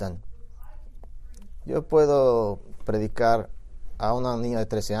necesitan. Yo puedo predicar a una niña de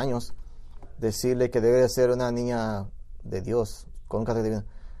 13 años, decirle que debe ser una niña de Dios, con carácter divino,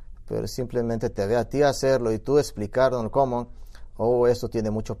 pero simplemente te ve a ti hacerlo y tú explicarlo cómo, eso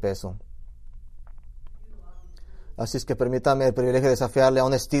tiene mucho peso. Así es que permítame el privilegio de desafiarle a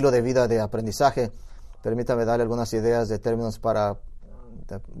un estilo de vida de aprendizaje. Permítame darle algunas ideas de términos para...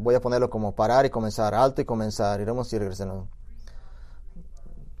 Voy a ponerlo como parar y comenzar, alto y comenzar. Iremos y regresando.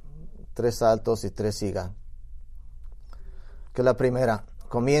 3 saltos y 3 siga. Que es la primera.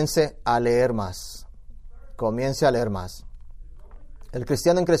 Comience a leer más. Comience a leer más. El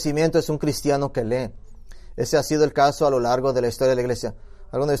cristiano en crecimiento es un cristiano que lee. Ese ha sido el caso a lo largo de la historia de la iglesia.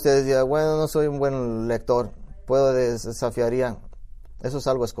 Algunos de ustedes dirán, bueno, no soy un buen lector. Desafiaría. Eso es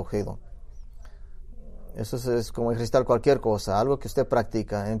algo escogido. Eso es como ejercitar cualquier cosa, algo que usted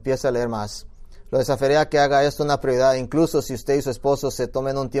practica. Empieza a leer más. Lo desafiaría a que haga esto una prioridad, incluso si usted y su esposo se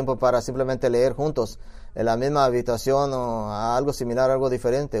tomen un tiempo para simplemente leer juntos en la misma habitación o algo similar, algo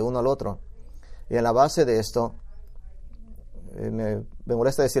diferente, uno al otro. Y en la base de esto, me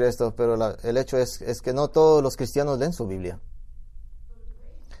molesta decir esto, pero el hecho es que no todos los cristianos leen su Biblia.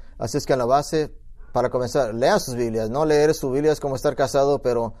 Así es que en la base, para comenzar, lea sus Biblias. No leer su Biblia es como estar casado,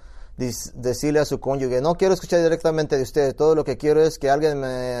 pero decirle a su cónyuge, no quiero escuchar directamente de usted, todo lo que quiero es que alguien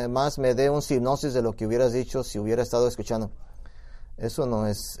más me dé un sinopsis de lo que hubieras dicho si hubiera estado escuchando. Eso no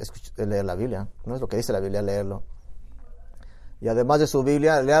es leer la Biblia, no es lo que dice la Biblia, leerlo. Y además de su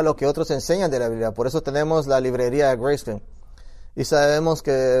Biblia, lea lo que otros enseñan de la Biblia. Por eso tenemos la librería Graceland. Y sabemos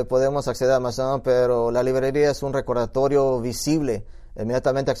que podemos acceder a Amazon, pero la librería es un recordatorio visible,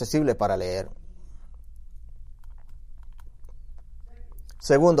 inmediatamente accesible para leer.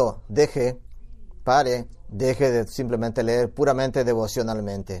 Segundo, deje de simplemente leer puramente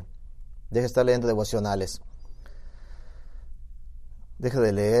devocionalmente. Deje de estar leyendo devocionales. Deje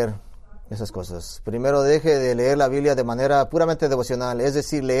de leer esas cosas. Primero, deje de leer la Biblia de manera puramente devocional, es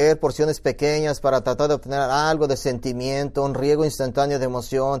decir, leer porciones pequeñas para tratar de obtener algo de sentimiento, un riego instantáneo de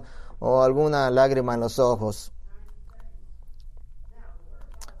emoción o alguna lágrima en los ojos.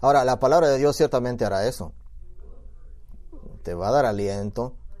 Ahora, la palabra de Dios ciertamente hará eso. Te va a dar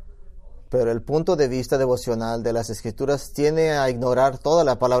aliento, pero el punto de vista devocional de las Escrituras tiene a ignorar toda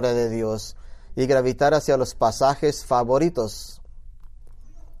la palabra de Dios y gravitar hacia los pasajes favoritos.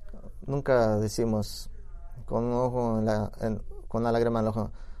 Nunca decimos con un ojo con una lágrima en el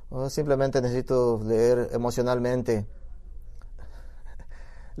ojo, simplemente necesito leer emocionalmente.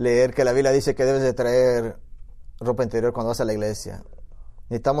 Leer que la Biblia dice que debes de traer ropa interior cuando vas a la iglesia.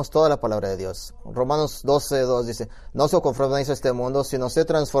 Necesitamos toda la palabra de Dios. Romanos 12:2 dice, no os conforméis a este mundo, sino sed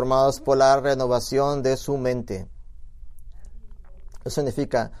transformados por la renovación de su mente. Eso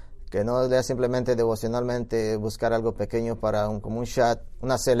significa que no lea simplemente devocionalmente, buscar algo pequeño para como un chat,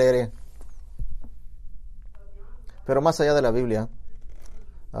 un acelere. Pero más allá de la Biblia,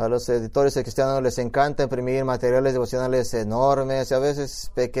 a los editores cristianos les encanta imprimir materiales devocionales enormes, y a veces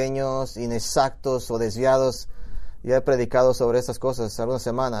pequeños, inexactos o desviados. Ya he predicado sobre estas cosas algunas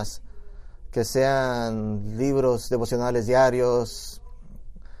semanas, que sean libros devocionales diarios,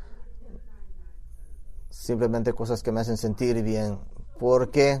 simplemente cosas que me hacen sentir bien.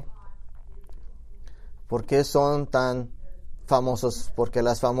 ¿Por qué? ¿Por qué son tan famosos? Porque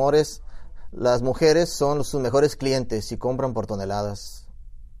las mujeres son sus mejores clientes y compran por toneladas.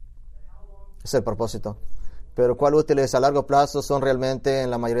 Es el propósito. Pero ¿cuál útiles a largo plazo son realmente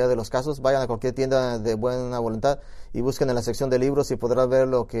en la mayoría de los casos? Vayan a cualquier tienda de buena voluntad y busquen en la sección de libros y podrán ver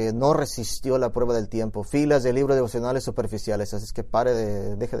lo que no resistió la prueba del tiempo. Filas de libros devocionales superficiales. Así es que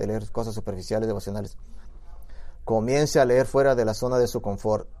deje de leer cosas superficiales devocionales. Comience a leer fuera de la zona de su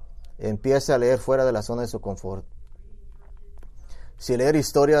confort. Empiece a leer fuera de la zona de su confort. Si leer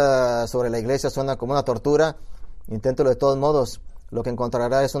historia sobre la iglesia suena como una tortura, inténtelo de todos modos. Lo que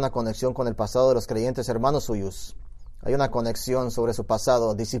encontrará es una conexión con el pasado de los creyentes hermanos suyos. Hay una conexión sobre su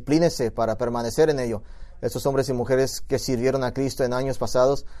pasado. Disciplínese para permanecer en ello. Estos hombres y mujeres que sirvieron a Cristo en años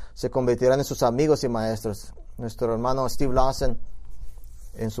pasados se convertirán en sus amigos y maestros. Nuestro hermano Steve Lawson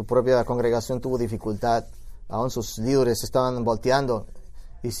en su propia congregación tuvo dificultad. Aún sus líderes estaban volteando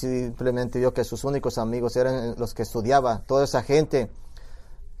y simplemente vio que sus únicos amigos eran los que estudiaba. Toda esa gente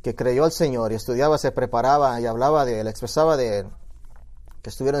que creyó al Señor y estudiaba, se preparaba y hablaba de Él, expresaba de Él, que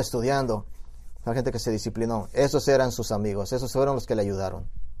estuvieron estudiando, la gente que se disciplinó, esos eran sus amigos, esos fueron los que le ayudaron.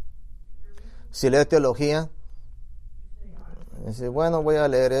 Si lee teología, dice, bueno, voy a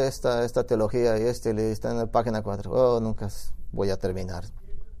leer esta teología y está en la página 4. Oh, nunca voy a terminar.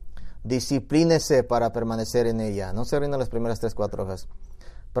 Disciplínese para permanecer en ella. No se rindan las primeras 3, 4 hojas.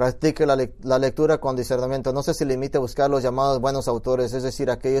 Practique la lectura con discernimiento. No se limite a buscar los llamados buenos autores, es decir,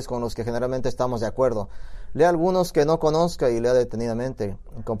 aquellos con los que generalmente estamos de acuerdo. Lea algunos que no conozca y lea detenidamente.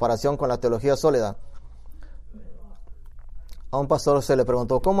 En comparación con la teología sólida, a un pastor se le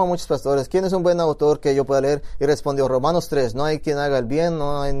preguntó, como a muchos pastores, ¿quién es un buen autor que yo pueda leer? Y respondió, Romanos 3, no hay quien haga el bien,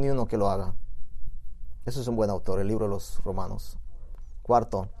 no hay ni uno que lo haga. Eso es un buen autor, el libro de los Romanos.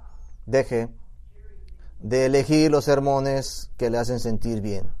 Cuarto, deje de elegir los sermones que le hacen sentir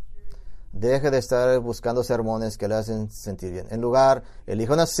bien. Deje de estar buscando sermones que le hacen sentir bien. En lugar,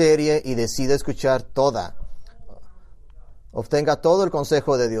 elija una serie y decida escuchar toda. Obtenga todo el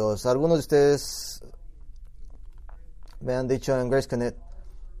consejo de Dios. Algunos de ustedes me han dicho en Grace Connect,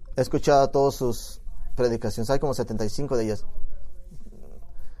 he escuchado todas sus predicaciones, hay como 75 de ellas.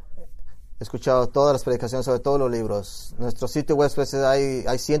 He escuchado todas las predicaciones sobre todos los libros. Nuestro sitio web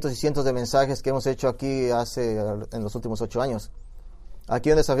hay cientos y cientos de mensajes que hemos hecho aquí en los últimos 8 años. Aquí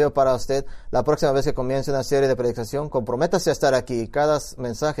un desafío para usted. La próxima vez que comience una serie de predicación, comprométase a estar aquí, cada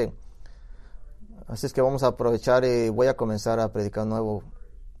mensaje. Así es que vamos a aprovechar y voy a comenzar a predicar nuevo.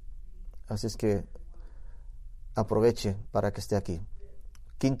 Así es que aproveche para que esté aquí.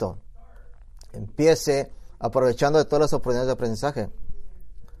 Quinto, empiece aprovechando de todas las oportunidades de aprendizaje.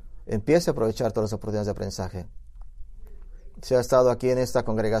 Empiece a aprovechar todas las oportunidades de aprendizaje. Si ha estado aquí en esta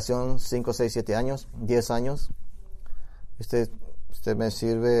congregación 5, 6, 7 años, 10 años, usted me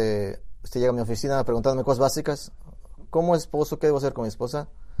sirve, usted llega a mi oficina preguntándome cosas básicas. ¿Cómo esposo qué debo hacer con mi esposa?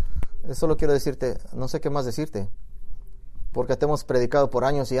 Solo quiero decirte, no sé qué más decirte, porque te hemos predicado por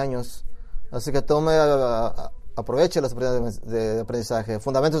años y años. Así que aproveche las oportunidades de aprendizaje.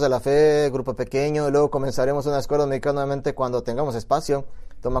 Fundamentos de la fe, grupo pequeño, y luego comenzaremos una escuela dominical nuevamente cuando tengamos espacio.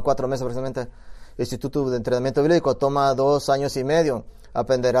 Toma 4 meses aproximadamente. Instituto de Entrenamiento Bíblico toma 2 años y medio.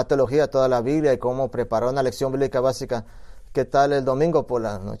 Aprenderá teología, toda la Biblia y cómo preparar una lección bíblica básica. ¿Qué tal el domingo por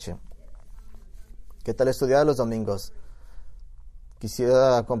la noche? ¿Qué tal estudiar los domingos?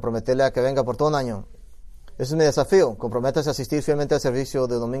 Quisiera comprometerle a que venga por todo un año. Ese es mi desafío. Comprométase a asistir fielmente al servicio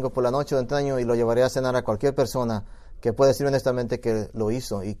de domingo por la noche durante un año y lo llevaré a cenar a cualquier persona que pueda decir honestamente que lo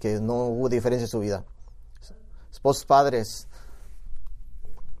hizo y que no hubo diferencia en su vida. Esposos, padres,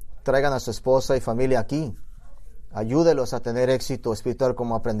 traigan a su esposa y familia aquí. Ayúdelos a tener éxito espiritual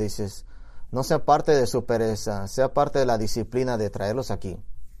como aprendices. No sea parte de su pereza, sea parte de la disciplina de traerlos aquí.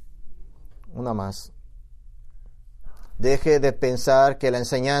 Una más. Deje de pensar que la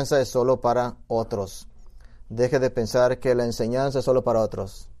enseñanza es solo para otros. Deje de pensar que la enseñanza es solo para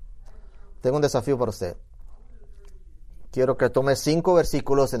otros. Tengo un desafío para usted. Quiero que tome 5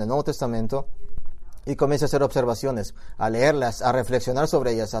 versículos en el Nuevo Testamento y comience a hacer observaciones, a leerlas, a reflexionar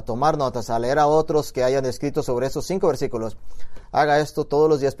sobre ellas, a tomar notas, a leer a otros que hayan escrito sobre esos 5 versículos. Haga esto todos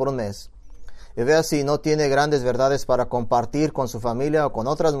los días por un mes. Y vea si no tiene grandes verdades para compartir con su familia o con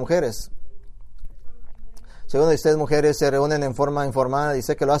otras mujeres. Si algunas de ustedes mujeres se reúnen en forma informal y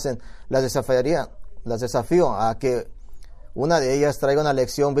sé que lo hacen, las desafío a que una de ellas traiga una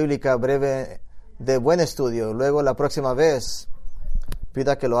lección bíblica breve de buen estudio. Luego la próxima vez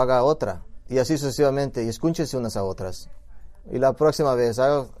pida que lo haga otra. Y así sucesivamente. Y escúchense unas a otras. Y la próxima vez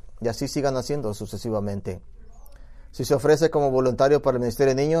y así sigan haciendo sucesivamente. Si se ofrece como voluntario para el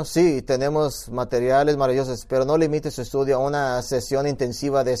Ministerio de Niños, sí, tenemos materiales maravillosos, pero no limite su estudio a una sesión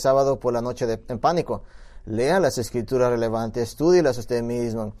intensiva de sábado por la noche en pánico. Lea las escrituras relevantes, estúdielas usted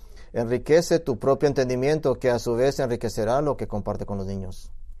mismo. Enriquece tu propio entendimiento, que a su vez enriquecerá lo que comparte con los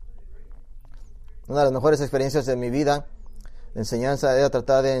niños. Una de las mejores experiencias de mi vida de enseñanza era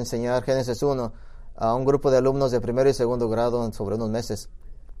tratar de enseñar Génesis 1 a un grupo de alumnos de primero y segundo grado sobre unos meses.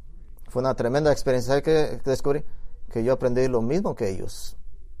 Fue una tremenda experiencia. ¿Sabe qué descubrí? Que yo aprendí lo mismo que ellos.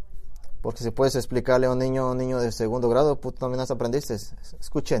 Porque si puedes explicarle a un niño de segundo grado, tú también has aprendiste.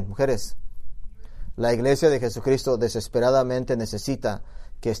 Escuchen, mujeres. La iglesia de Jesucristo desesperadamente necesita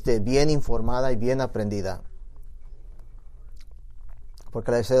que esté bien informada y bien aprendida.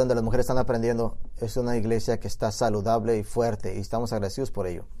 Porque la iglesia donde las mujeres están aprendiendo es una iglesia que está saludable y fuerte, y estamos agradecidos por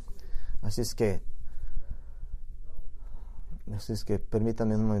ello. Así es que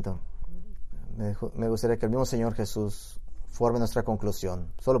permítanme un momento. Me gustaría que el mismo Señor Jesús forme nuestra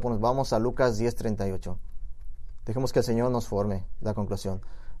conclusión. Vamos a Lucas 10:38. Dejemos que el Señor nos forme la conclusión.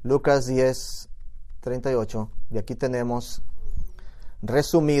 Lucas 10:38. Y aquí tenemos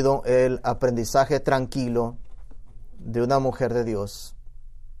resumido el aprendizaje tranquilo de una mujer de Dios.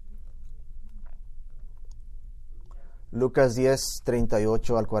 Lucas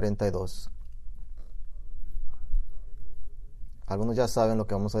 10:38 al 42. Algunos ya saben lo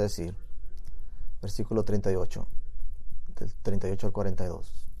que vamos a decir. Versículo 38. Del 38 al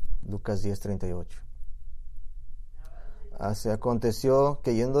 42. Lucas 10:38. Así aconteció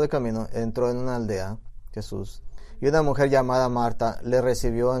que yendo de camino entró en una aldea, Jesús, y una mujer llamada Marta le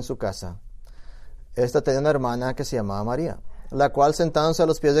recibió en su casa. Esta tenía una hermana que se llamaba María, la cual sentándose a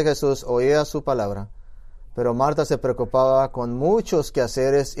los pies de Jesús oía su palabra. Pero Marta se preocupaba con muchos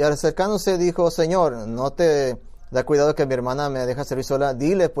quehaceres y acercándose dijo: Señor, ¿no te da cuidado que mi hermana me deja servir sola?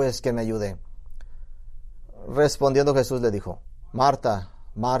 Dile pues que me ayude. Respondiendo Jesús le dijo: Marta,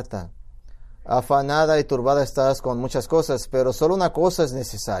 Marta, afanada y turbada estás con muchas cosas, pero solo una cosa es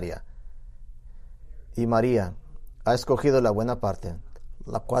necesaria. Y María ha escogido la buena parte,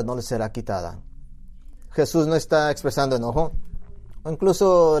 la cual no le será quitada. Jesús no está expresando enojo, o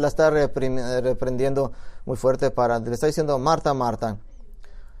incluso la está reprendiendo muy fuerte, le está diciendo: Marta, Marta.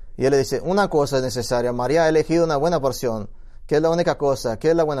 Y él le dice: una cosa es necesaria. María ha elegido una buena porción. ¿Qué es la única cosa? ¿Qué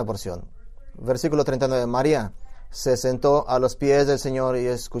es la buena porción? Versículo 39. María se sentó a los pies del Señor y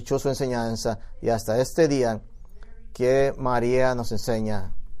escuchó su enseñanza. Y hasta este día que María nos está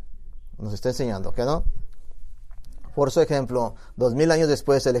enseñando, ¿qué no? Por su ejemplo, 2000 años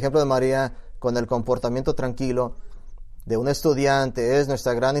después, el ejemplo de María con el comportamiento tranquilo de un estudiante es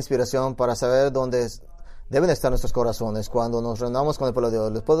nuestra gran inspiración para saber dónde deben estar nuestros corazones cuando nos reunamos con el pueblo de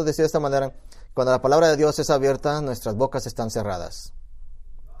Dios. Les puedo decir de esta manera: cuando la palabra de Dios es abierta, nuestras bocas están cerradas.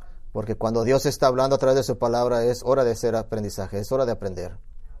 Porque cuando Dios está hablando a través de su palabra, es hora de hacer aprendizaje, es hora de aprender.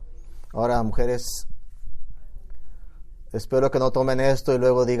 Ahora, mujeres, espero que no tomen esto y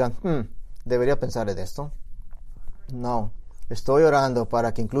luego digan: ¿debería pensar en esto? No, estoy orando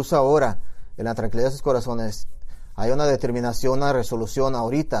para que incluso ahora, en la tranquilidad de sus corazones, haya una determinación, una resolución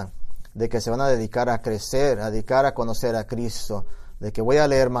ahorita de que se van a dedicar a crecer, a dedicar a conocer a Cristo, de que voy a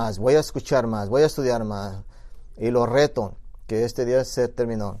leer más, voy a escuchar más, voy a estudiar más. Y lo reto que este día se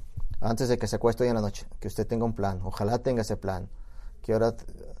terminó, antes de que se acueste hoy en la noche, que usted tenga un plan. Ojalá tenga ese plan. Que ahora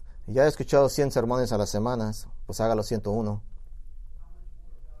ya he escuchado 100 sermones a las semanas, pues haga los 101.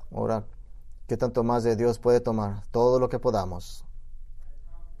 Ahora, ¿qué tanto más de Dios puede tomar? Todo lo que podamos.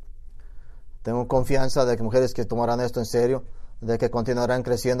 Tengo confianza de que mujeres que tomarán esto en serio, de que continuarán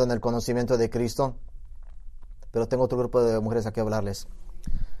creciendo en el conocimiento de Cristo. Pero tengo otro grupo de mujeres aquí a hablarles.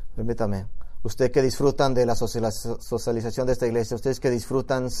 Permítame. Ustedes que disfrutan de la socialización de esta iglesia, ustedes que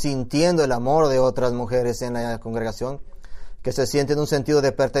disfrutan sintiendo el amor de otras mujeres en la congregación, que se sienten un sentido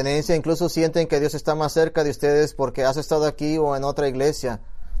de pertenencia, incluso sienten que Dios está más cerca de ustedes porque has estado aquí o en otra iglesia,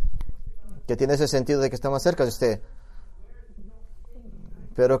 que tiene ese sentido de que está más cerca de usted.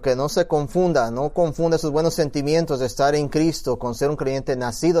 Pero que no se confunda, no confunda sus buenos sentimientos de estar en Cristo con ser un creyente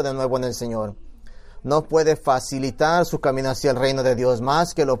nacido de nuevo en el Señor. No puede facilitar su camino hacia el reino de Dios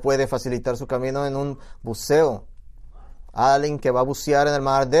más que lo puede facilitar su camino en un buceo. Alguien que va a bucear en el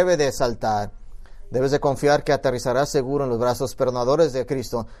mar debe de saltar. Debes de confiar que aterrizará seguro en los brazos perdonadores de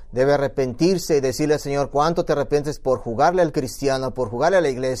Cristo. Debe arrepentirse y decirle al Señor: ¿cuánto te arrepientes por jugarle al cristiano, por jugarle a la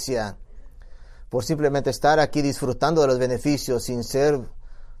iglesia, por simplemente estar aquí disfrutando de los beneficios sin ser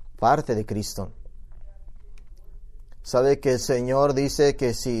parte de Cristo? ¿Sabe que el Señor dice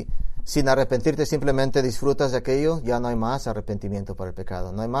que si sin arrepentirte simplemente disfrutas de aquello, ya no hay más arrepentimiento para el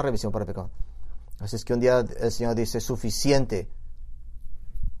pecado, no hay más remisión para el pecado? Así es que un día el Señor dice: suficiente.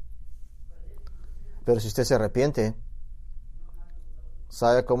 Pero si usted se arrepiente,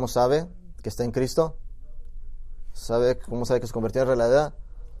 ¿sabe cómo sabe que está en Cristo? ¿Sabe cómo sabe que se convirtió en realidad?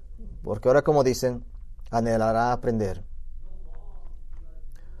 Porque ahora, como dicen, anhelará aprender.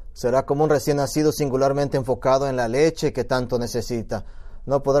 Será como un recién nacido singularmente enfocado en la leche que tanto necesita.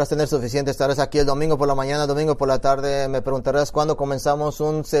 No podrás tener suficiente. Estarás aquí el domingo por la mañana, domingo por la tarde. Me preguntarás cuándo comenzamos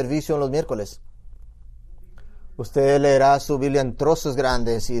un servicio en los miércoles. Usted leerá su Biblia en trozos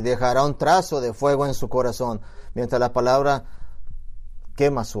grandes y dejará un trazo de fuego en su corazón, mientras la palabra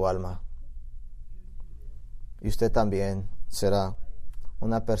quema su alma. Y usted también será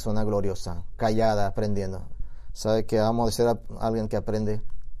una persona gloriosa, callada, aprendiendo. ¿Sabe que amo de ser alguien que aprende,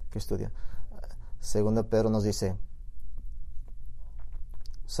 que estudia? Segundo Pedro nos dice,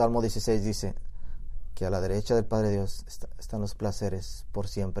 Salmo 16 dice, que a la derecha del Padre Dios están los placeres por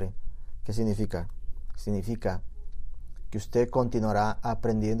siempre. ¿Qué significa? Significa que usted continuará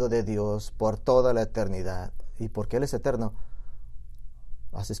aprendiendo de Dios por toda la eternidad. ¿Y porque Él es eterno?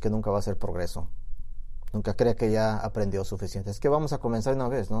 Así es que nunca va a ser progreso. Nunca crea que ya aprendió suficiente. Es que vamos a comenzar una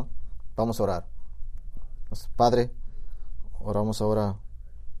vez, ¿no? Vamos a orar. Padre, oramos ahora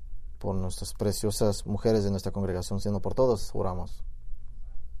por nuestras preciosas mujeres de nuestra congregación, sino por todos oramos.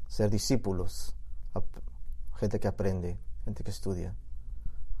 Ser discípulos, gente que aprende, gente que estudia.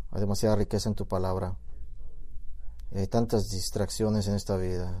 Hay demasiada riqueza en tu palabra. Hay tantas distracciones en esta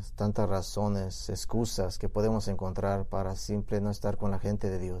vida, tantas razones, excusas que podemos encontrar para simple no estar con la gente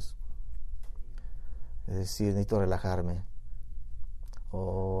de Dios. Es decir, necesito relajarme,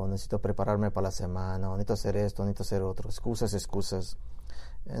 o necesito prepararme para la semana, o necesito hacer esto, necesito hacer otro. Excusas.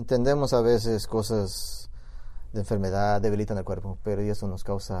 Entendemos a veces cosas de enfermedad, debilitan el cuerpo, pero eso nos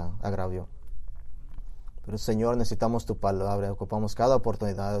causa agravio. Pero Señor, necesitamos tu palabra, ocupamos cada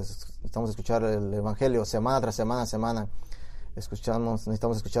oportunidad, necesitamos escuchar el Evangelio semana tras semana.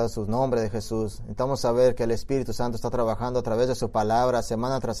 Necesitamos escuchar su nombre de Jesús. Necesitamos saber que el Espíritu Santo está trabajando a través de su palabra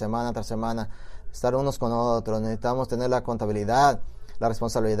semana tras semana, estar unos con otros. Necesitamos tener la contabilidad, la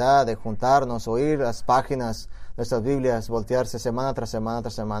responsabilidad de juntarnos, oír las páginas de nuestras Biblias, voltearse semana tras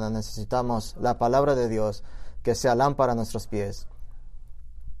semana. Necesitamos la palabra de Dios, que sea lámpara a nuestros pies,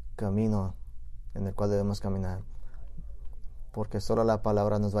 camino en el cual debemos caminar, porque solo la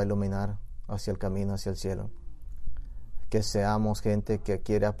palabra nos va a iluminar hacia el camino, hacia el cielo. Que seamos gente que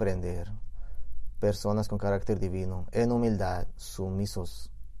quiere aprender, personas con carácter divino, en humildad,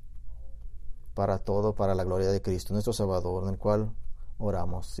 sumisos, para todo, para la gloria de Cristo, nuestro Salvador, en el cual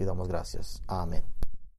oramos y damos gracias. Amén.